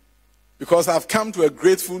because I've come to a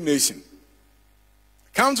grateful nation.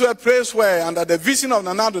 Come to a place where, under the vision of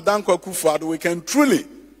Nana Addo Dankwa Akufo-Addo, we can truly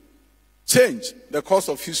change the course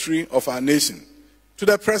of history of our nation. To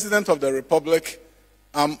the President of the Republic,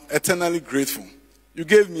 I'm eternally grateful. You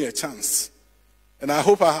gave me a chance, and I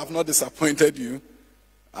hope I have not disappointed you.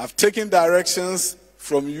 I've taken directions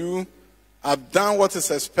from you. I've done what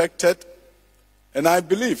is expected, and I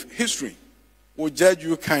believe history will judge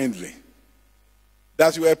you kindly.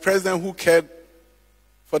 That you are a president who cared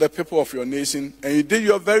for the people of your nation, and you did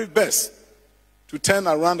your very best to turn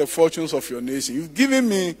around the fortunes of your nation. You've given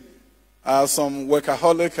me some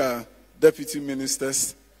workaholic deputy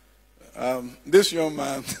ministers. This young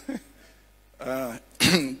man,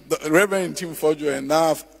 Reverend Tim Fojo, and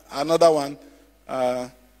now another one,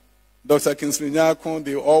 Dr. Kinsley Nyako,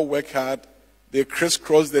 they all work hard. They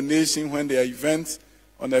crisscross the nation when there are events.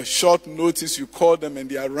 On a short notice, you call them and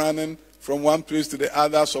they are running from one place to the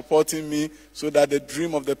other, supporting me so that the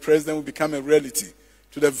dream of the president will become a reality.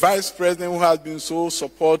 To the vice president who has been so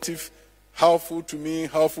supportive, helpful to me,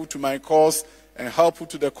 helpful to my cause, and helpful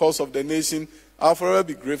to the cause of the nation, I'll forever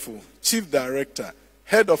be grateful. Chief Director,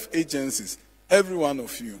 head of agencies, every one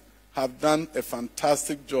of you have done a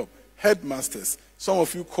fantastic job. Headmasters, some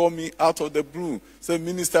of you call me out of the blue, say,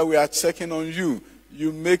 Minister, we are checking on you.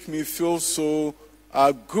 You make me feel so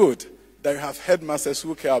good that you have headmasters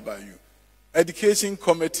who care about you. Education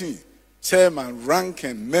Committee, Chairman,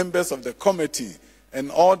 ranking, members of the committee,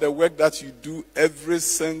 and all the work that you do every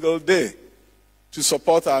single day to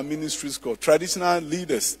support our ministry's cause. Traditional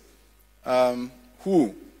leaders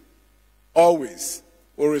who always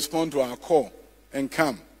will respond to our call and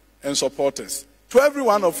come and support us. To every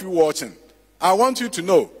one of you watching, I want you to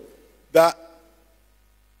know that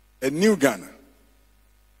a new Ghana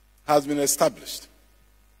has been established.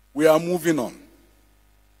 We are moving on.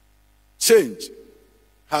 Change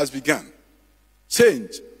has begun.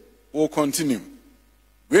 Change will continue.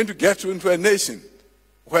 We're going to get into a nation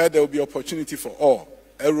where there will be opportunity for all,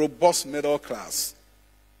 a robust middle class,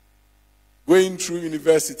 going through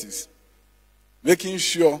universities, making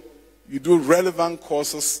sure you do relevant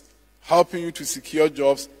courses, helping you to secure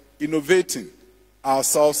jobs, innovating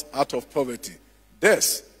ourselves out of poverty.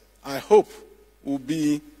 This, I hope, will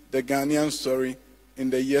be the Ghanaian story in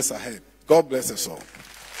the years ahead. God bless us all.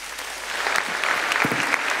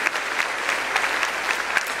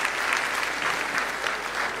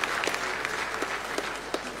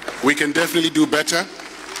 We can definitely do better.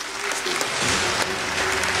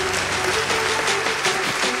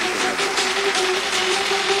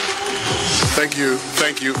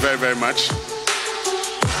 Thank you very, very much.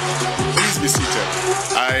 Please be seated.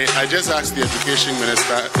 I just asked the Education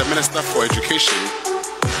Minister, the Minister for Education,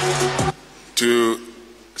 to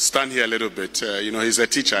stand here a little bit. He's a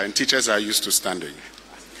teacher, and teachers are used to standing.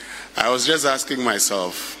 I was just asking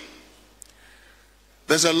myself,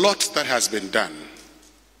 there's a lot that has been done,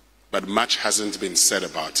 but much hasn't been said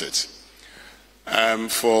about it.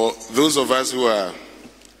 For those of us who are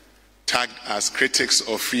tagged as critics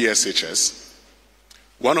of free SHS,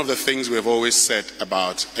 one of the things we have always said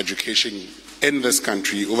about education in this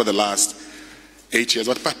country over the last 8 years,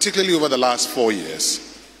 but particularly over the last 4 years,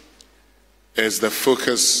 is the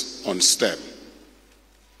focus on STEM.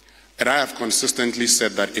 And I have consistently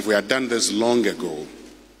said that if we had done this long ago,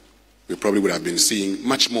 we probably would have been seeing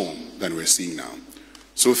much more than we're seeing now.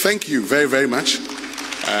 So thank you very, very much,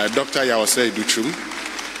 Dr. Yaw Osei Adutwum.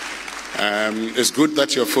 It's good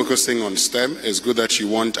that you're focusing on STEM. It's good that you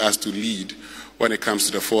want us to lead when it comes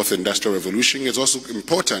to the fourth industrial revolution. It's also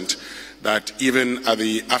important that even at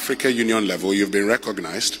the African Union level, you've been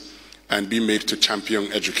recognized and been made to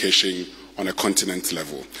champion education on a continent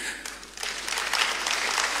level.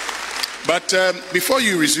 But before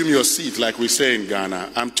you resume your seat, like we say in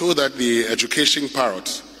Ghana, I'm told that the education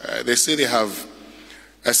parrot, they say they have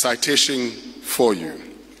a citation for you.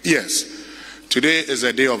 Yes, today is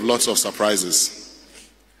a day of lots of surprises.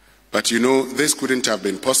 But you know, this couldn't have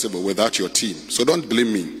been possible without your team. So don't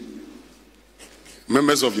blame me.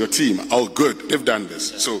 Members of your team, oh good, they've done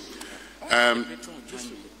this. So,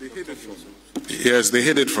 yes, they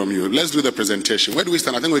hid it from you. Let's do the presentation. Where do we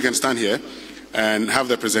stand? I think we can stand here and have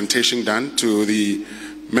the presentation done to the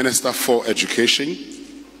Minister for Education.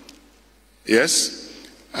 Yes?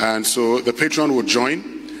 And so the patron will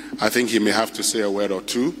join. I think he may have to say a word or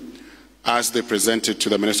two as they present it to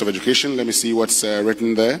the Minister of Education. Let me see what's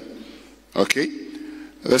written there. Okay.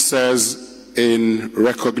 This says, in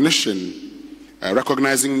recognizing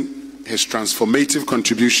his transformative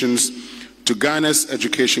contributions to Ghana's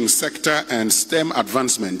education sector and STEM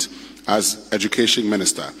advancement as Education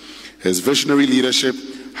Minister, his visionary leadership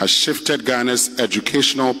has shifted Ghana's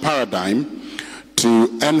educational paradigm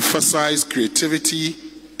to emphasize creativity,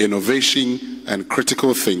 innovation, and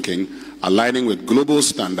critical thinking, aligning with global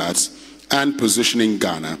standards and positioning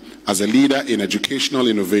Ghana as a leader in educational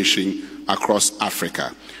innovation across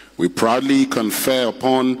Africa. We proudly confer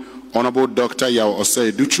upon Honorable Dr. Yaw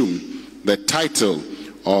Osei Adutwum the title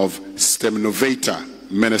of STEM Innovator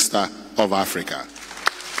Minister of Africa.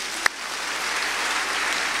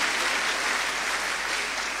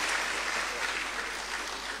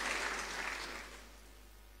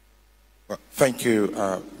 Well, thank you,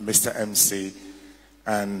 Mr. MC.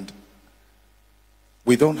 And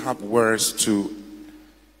we don't have words to,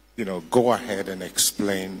 go ahead and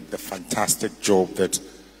explain the fantastic job that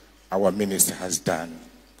our minister has done.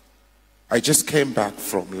 I just came back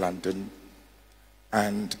from London,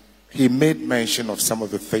 and he made mention of some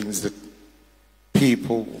of the things that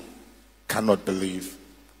people cannot believe.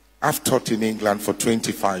 I've taught in England for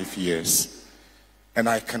 25 years, and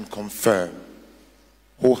I can confirm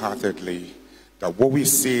wholeheartedly that what we're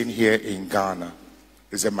seeing here in Ghana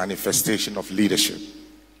is a manifestation of leadership.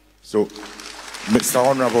 So, Mr.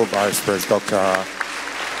 Honorable Vice President Dr.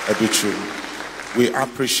 Adutwum, we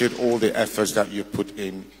appreciate all the efforts that you put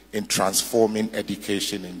in transforming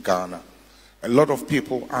education in Ghana. A lot of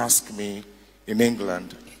people ask me in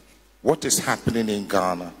England, what is happening in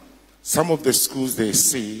Ghana? Some of the schools they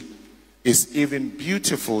see is even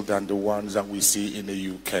beautiful than the ones that we see in the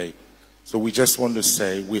UK. So we just want to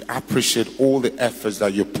say we appreciate all the efforts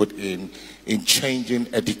that you put in changing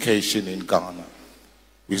education in Ghana.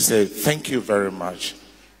 We say thank you very much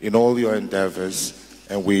in all your endeavors,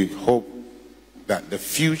 and we hope that the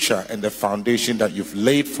future and the foundation that you've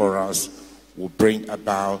laid for us will bring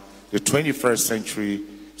about the 21st century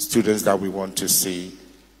students that we want to see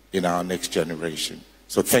in our next generation.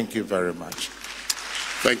 So thank you very much.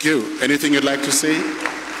 Thank you. Anything you'd like to say?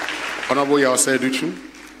 Honorable Yaw Osei Adutwum.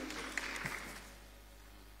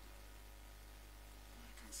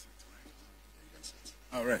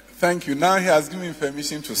 All right. Thank you. Now he has given me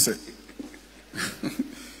permission to say.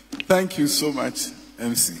 Thank you so much,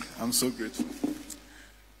 MC. I'm so grateful.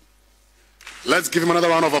 Let's give him another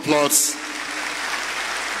round of applause.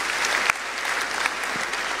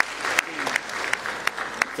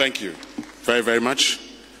 Thank you very, very much.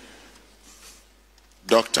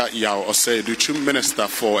 Dr. Yaw Osei Adutwum, Minister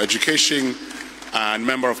for Education and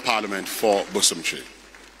Member of Parliament for Bosomtwe.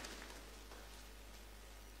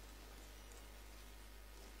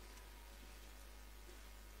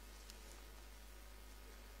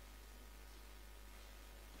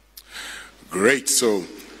 Great. So,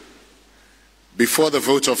 before the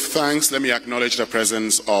vote of thanks, let me acknowledge the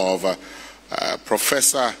presence of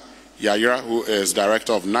Professor Yayra, who is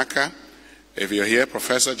Director of NACA. If you're here,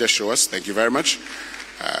 Professor, just show us. Thank you very much.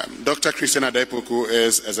 Dr. Christina Depoku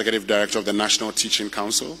is Executive Director of the National Teaching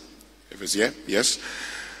Council. if he's here, yes.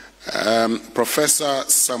 Professor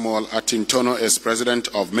Samuel Atintono is president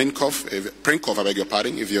of Prinkov, I beg your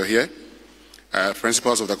pardon, if you're here.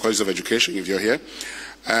 Principals of the College of Education, if you're here.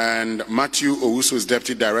 And Matthew Owusu is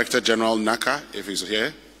Deputy Director General NACA, if he's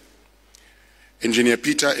here. Engineer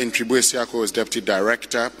Peter Intribu-Esiako is Deputy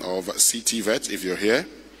Director of CTVET, if you're here.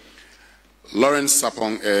 Lawrence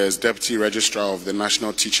Sapong is Deputy Registrar of the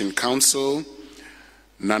National Teaching Council.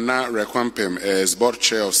 Nana Rekwampem is Board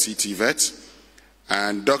Chair of CTVET.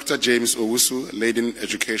 And Dr. James Owusu, leading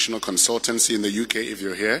educational consultancy in the UK, if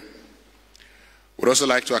you're here. We'd also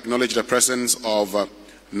like to acknowledge the presence of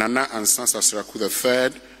Nana and Sansa Siraku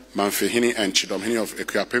III, Manfehini and Chidomhini of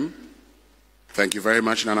Equiapim. Thank you very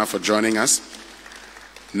much, Nana, for joining us.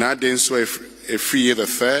 Nadinso Efriye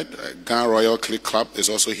III, Ghana Royal Click Club, is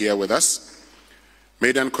also here with us.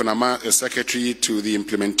 Maidan Konama is Secretary to the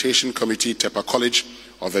Implementation Committee, Tepa College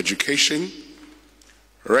of Education.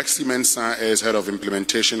 Rexy Mensah is Head of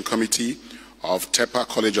Implementation Committee of Tepa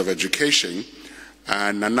College of Education.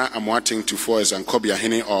 And Nana Amwating Tufo is Ankobia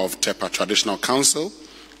Hine of Tepa Traditional Council.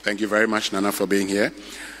 Thank you very much, Nana, for being here.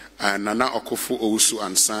 And Nana Okufu Owusu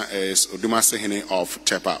Ansa is Odumase Hine of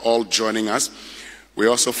Tepa, all joining us. We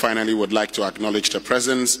also finally would like to acknowledge the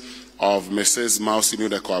presence of Mrs. Mausi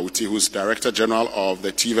Nudeko-Awuti, who's Director General of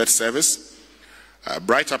the TVET service.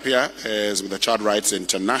 Bright Apia is with the Child Rights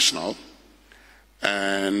International.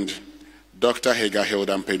 And Dr. Hega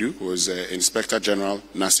Hildampedu, who is Inspector General,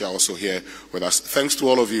 NASIA, also here with us. Thanks to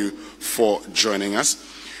all of you for joining us.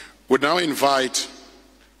 We now invite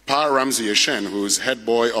Pa Ramsey Yeshen, who is head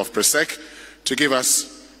boy of PRESEC, to give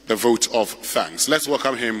us the vote of thanks. Let's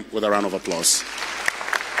welcome him with a round of applause.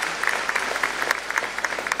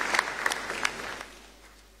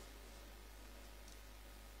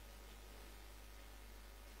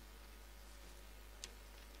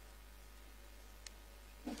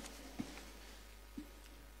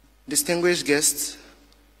 Distinguished guests,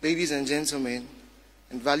 ladies and gentlemen,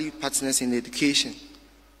 and valued partners in education,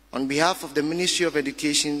 on behalf of the Ministry of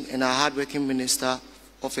Education and our hardworking Minister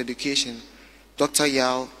of Education, Dr.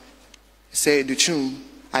 Yaw Osei Adutwum,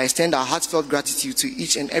 I extend our heartfelt gratitude to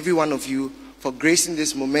each and every one of you for gracing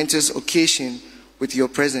this momentous occasion with your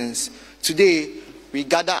presence. Today, we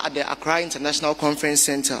gather at the Accra International Conference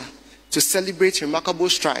Center to celebrate remarkable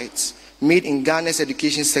strides made in Ghana's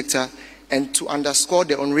education sector and to underscore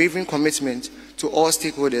the unwavering commitment to all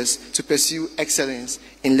stakeholders to pursue excellence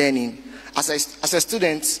in learning. As a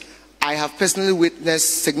student, I have personally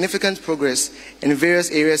witnessed significant progress in various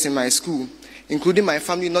areas in my school, including my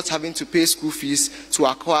family not having to pay school fees to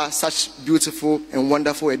acquire such beautiful and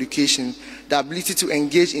wonderful education, the ability to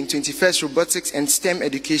engage in 21st robotics and STEM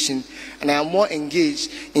education, and I am more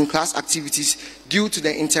engaged in class activities due to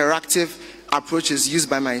the interactive approaches used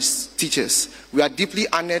by my teachers. We are deeply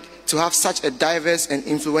honored to have such a diverse and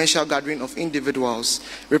influential gathering of individuals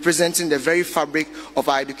representing the very fabric of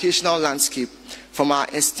our educational landscape, from our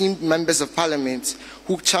esteemed members of parliament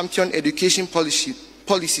who champion education policy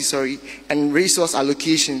and resource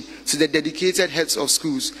allocation to the dedicated heads of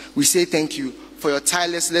schools. We say thank you for your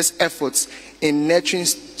tireless efforts in nurturing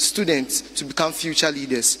students to become future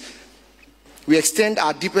leaders. We extend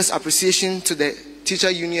our deepest appreciation to the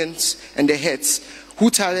teacher unions and the heads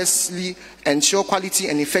who tirelessly ensure quality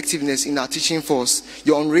and effectiveness in our teaching force.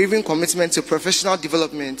 Your unwavering commitment to professional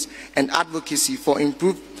development and advocacy for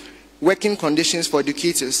improved working conditions for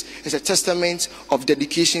educators is a testament of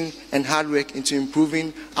dedication and hard work into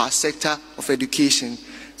improving our sector of education.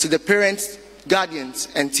 To the parents, guardians,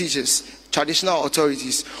 and teachers, traditional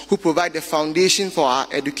authorities who provide the foundation for our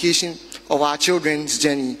education of our children's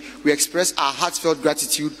journey, we express our heartfelt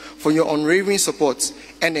gratitude for your unwavering support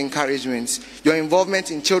and encouragement. Your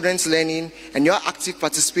involvement in children's learning and your active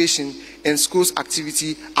participation in schools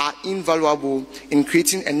activity are invaluable in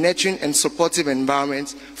creating a nurturing and supportive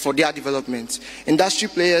environment for their development. Industry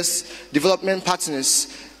players, development partners,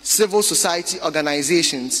 civil society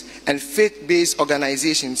organizations, and faith-based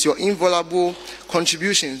organizations, your invaluable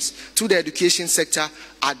contributions to the education sector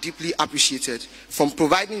are deeply appreciated. From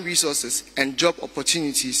providing resources and job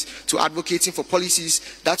opportunities to advocating for policies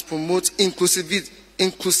that promote inclusivity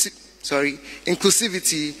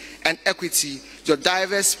and equity, your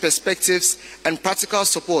diverse perspectives and practical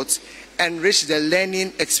support enrich the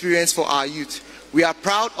learning experience for our youth. We are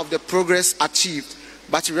proud of the progress achieved,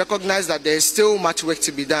 but we recognize that there is still much work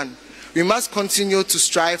to be done. We must continue to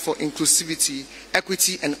strive for inclusivity,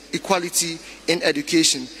 equity, and equality in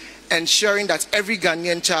education, ensuring that every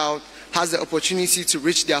Ghanaian child has the opportunity to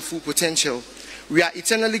reach their full potential. We are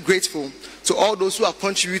eternally grateful to all those who have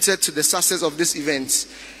contributed to the success of this event.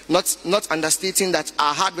 not understating that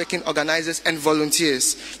our hardworking organizers and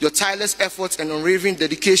volunteers, your tireless efforts and unwavering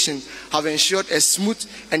dedication have ensured a smooth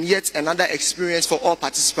and yet another experience for all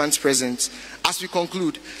participants present. As we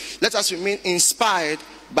conclude, let us remain inspired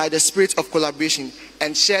by the spirit of collaboration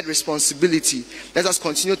and shared responsibility. Let us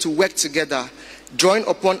continue to work together, drawing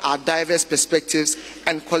upon our diverse perspectives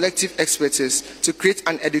and collective expertise to create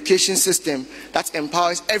an education system that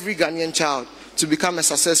empowers every Ghanaian child to become a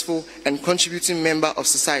successful and contributing member of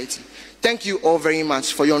society. Thank you all very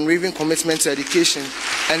much for your unwavering commitment to education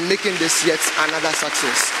and making this yet another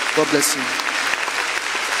success. God bless you.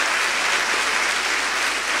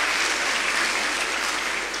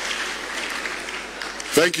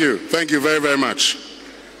 Thank you very, very much,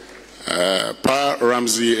 Pa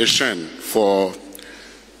Ramsey Eshen, for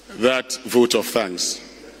that vote of thanks.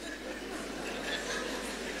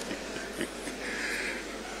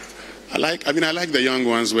 I like the young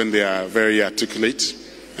ones when they are very articulate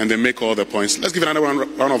and they make all the points. Let's give another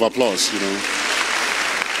round of applause,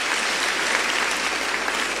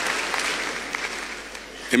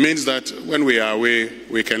 It means that when we are away,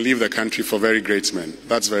 we can leave the country for very great men.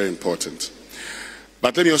 That's very important.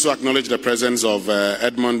 But let me also acknowledge the presence of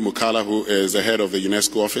Edmund Mukala, who is the head of the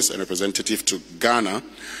UNESCO office and representative to Ghana,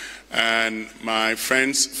 and my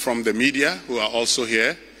friends from the media who are also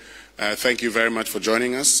here. Thank you very much for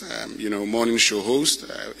joining us. Morning show host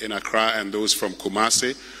in Accra and those from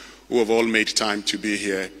Kumasi who have all made time to be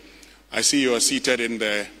here. I see you are seated in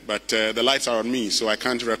there, but the lights are on me, so I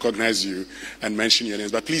can't recognize you and mention your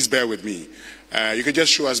names. But please bear with me. You can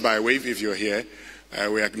just show us by a wave if you're here.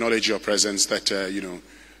 We acknowledge your presence, that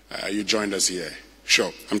you joined us here.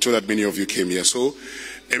 Sure, I'm told that many of you came here. So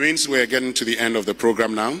it means we're getting to the end of the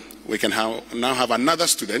program now. We can now have another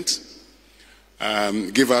student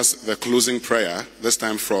give us the closing prayer, this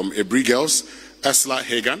time from Ebri Girls, Esla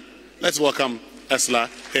Hagan. Let's welcome Esla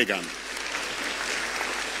Hagan.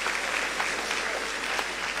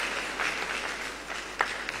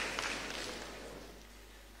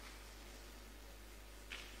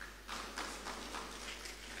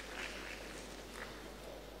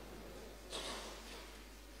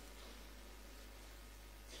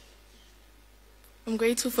 I'm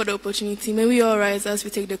grateful for the opportunity. May we all rise as we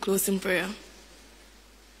take the closing prayer.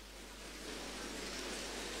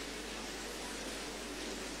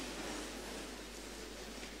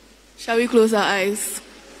 Shall we close our eyes?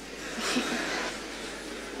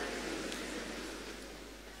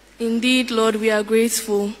 Indeed, Lord, we are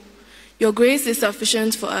grateful. Your grace is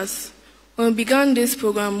sufficient for us. When we began this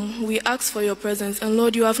program, we asked for your presence, and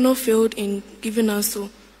Lord, you have not failed in giving us so.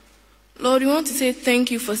 Lord, we want to say thank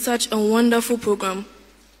you for such a wonderful program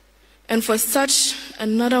and for such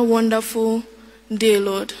another wonderful day,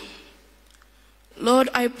 Lord. Lord,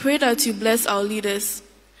 I pray that you bless our leaders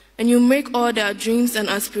and you make all their dreams and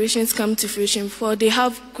aspirations come to fruition, for they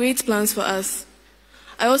have great plans for us.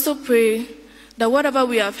 I also pray that whatever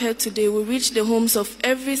we have heard today will reach the homes of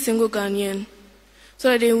every single Ghanaian, so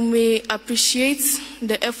that they may appreciate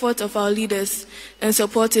the effort of our leaders and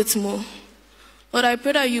support it more. Lord, I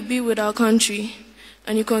pray that you be with our country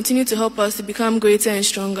and you continue to help us to become greater and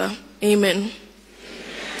stronger. Amen.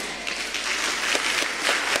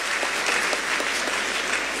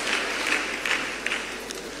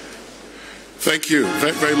 Thank you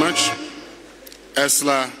very, very much,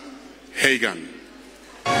 Esla Hagan.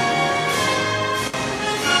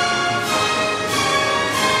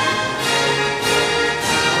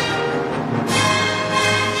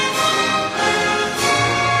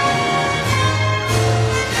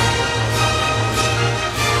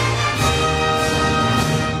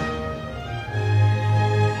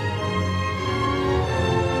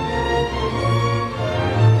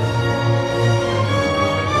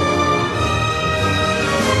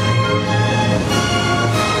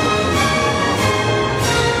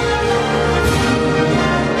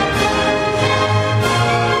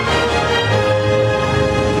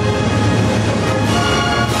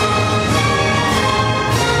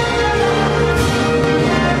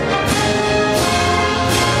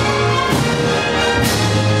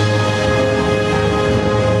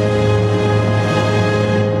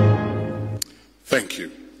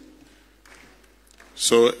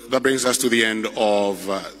 So that brings us to the end of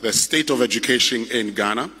the state of education in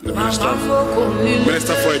Ghana. The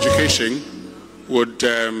Minister for Education would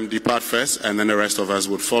depart first, and then the rest of us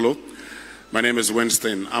would follow. My name is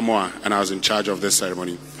Winston Amoa, and I was in charge of this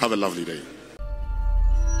ceremony. Have a lovely day.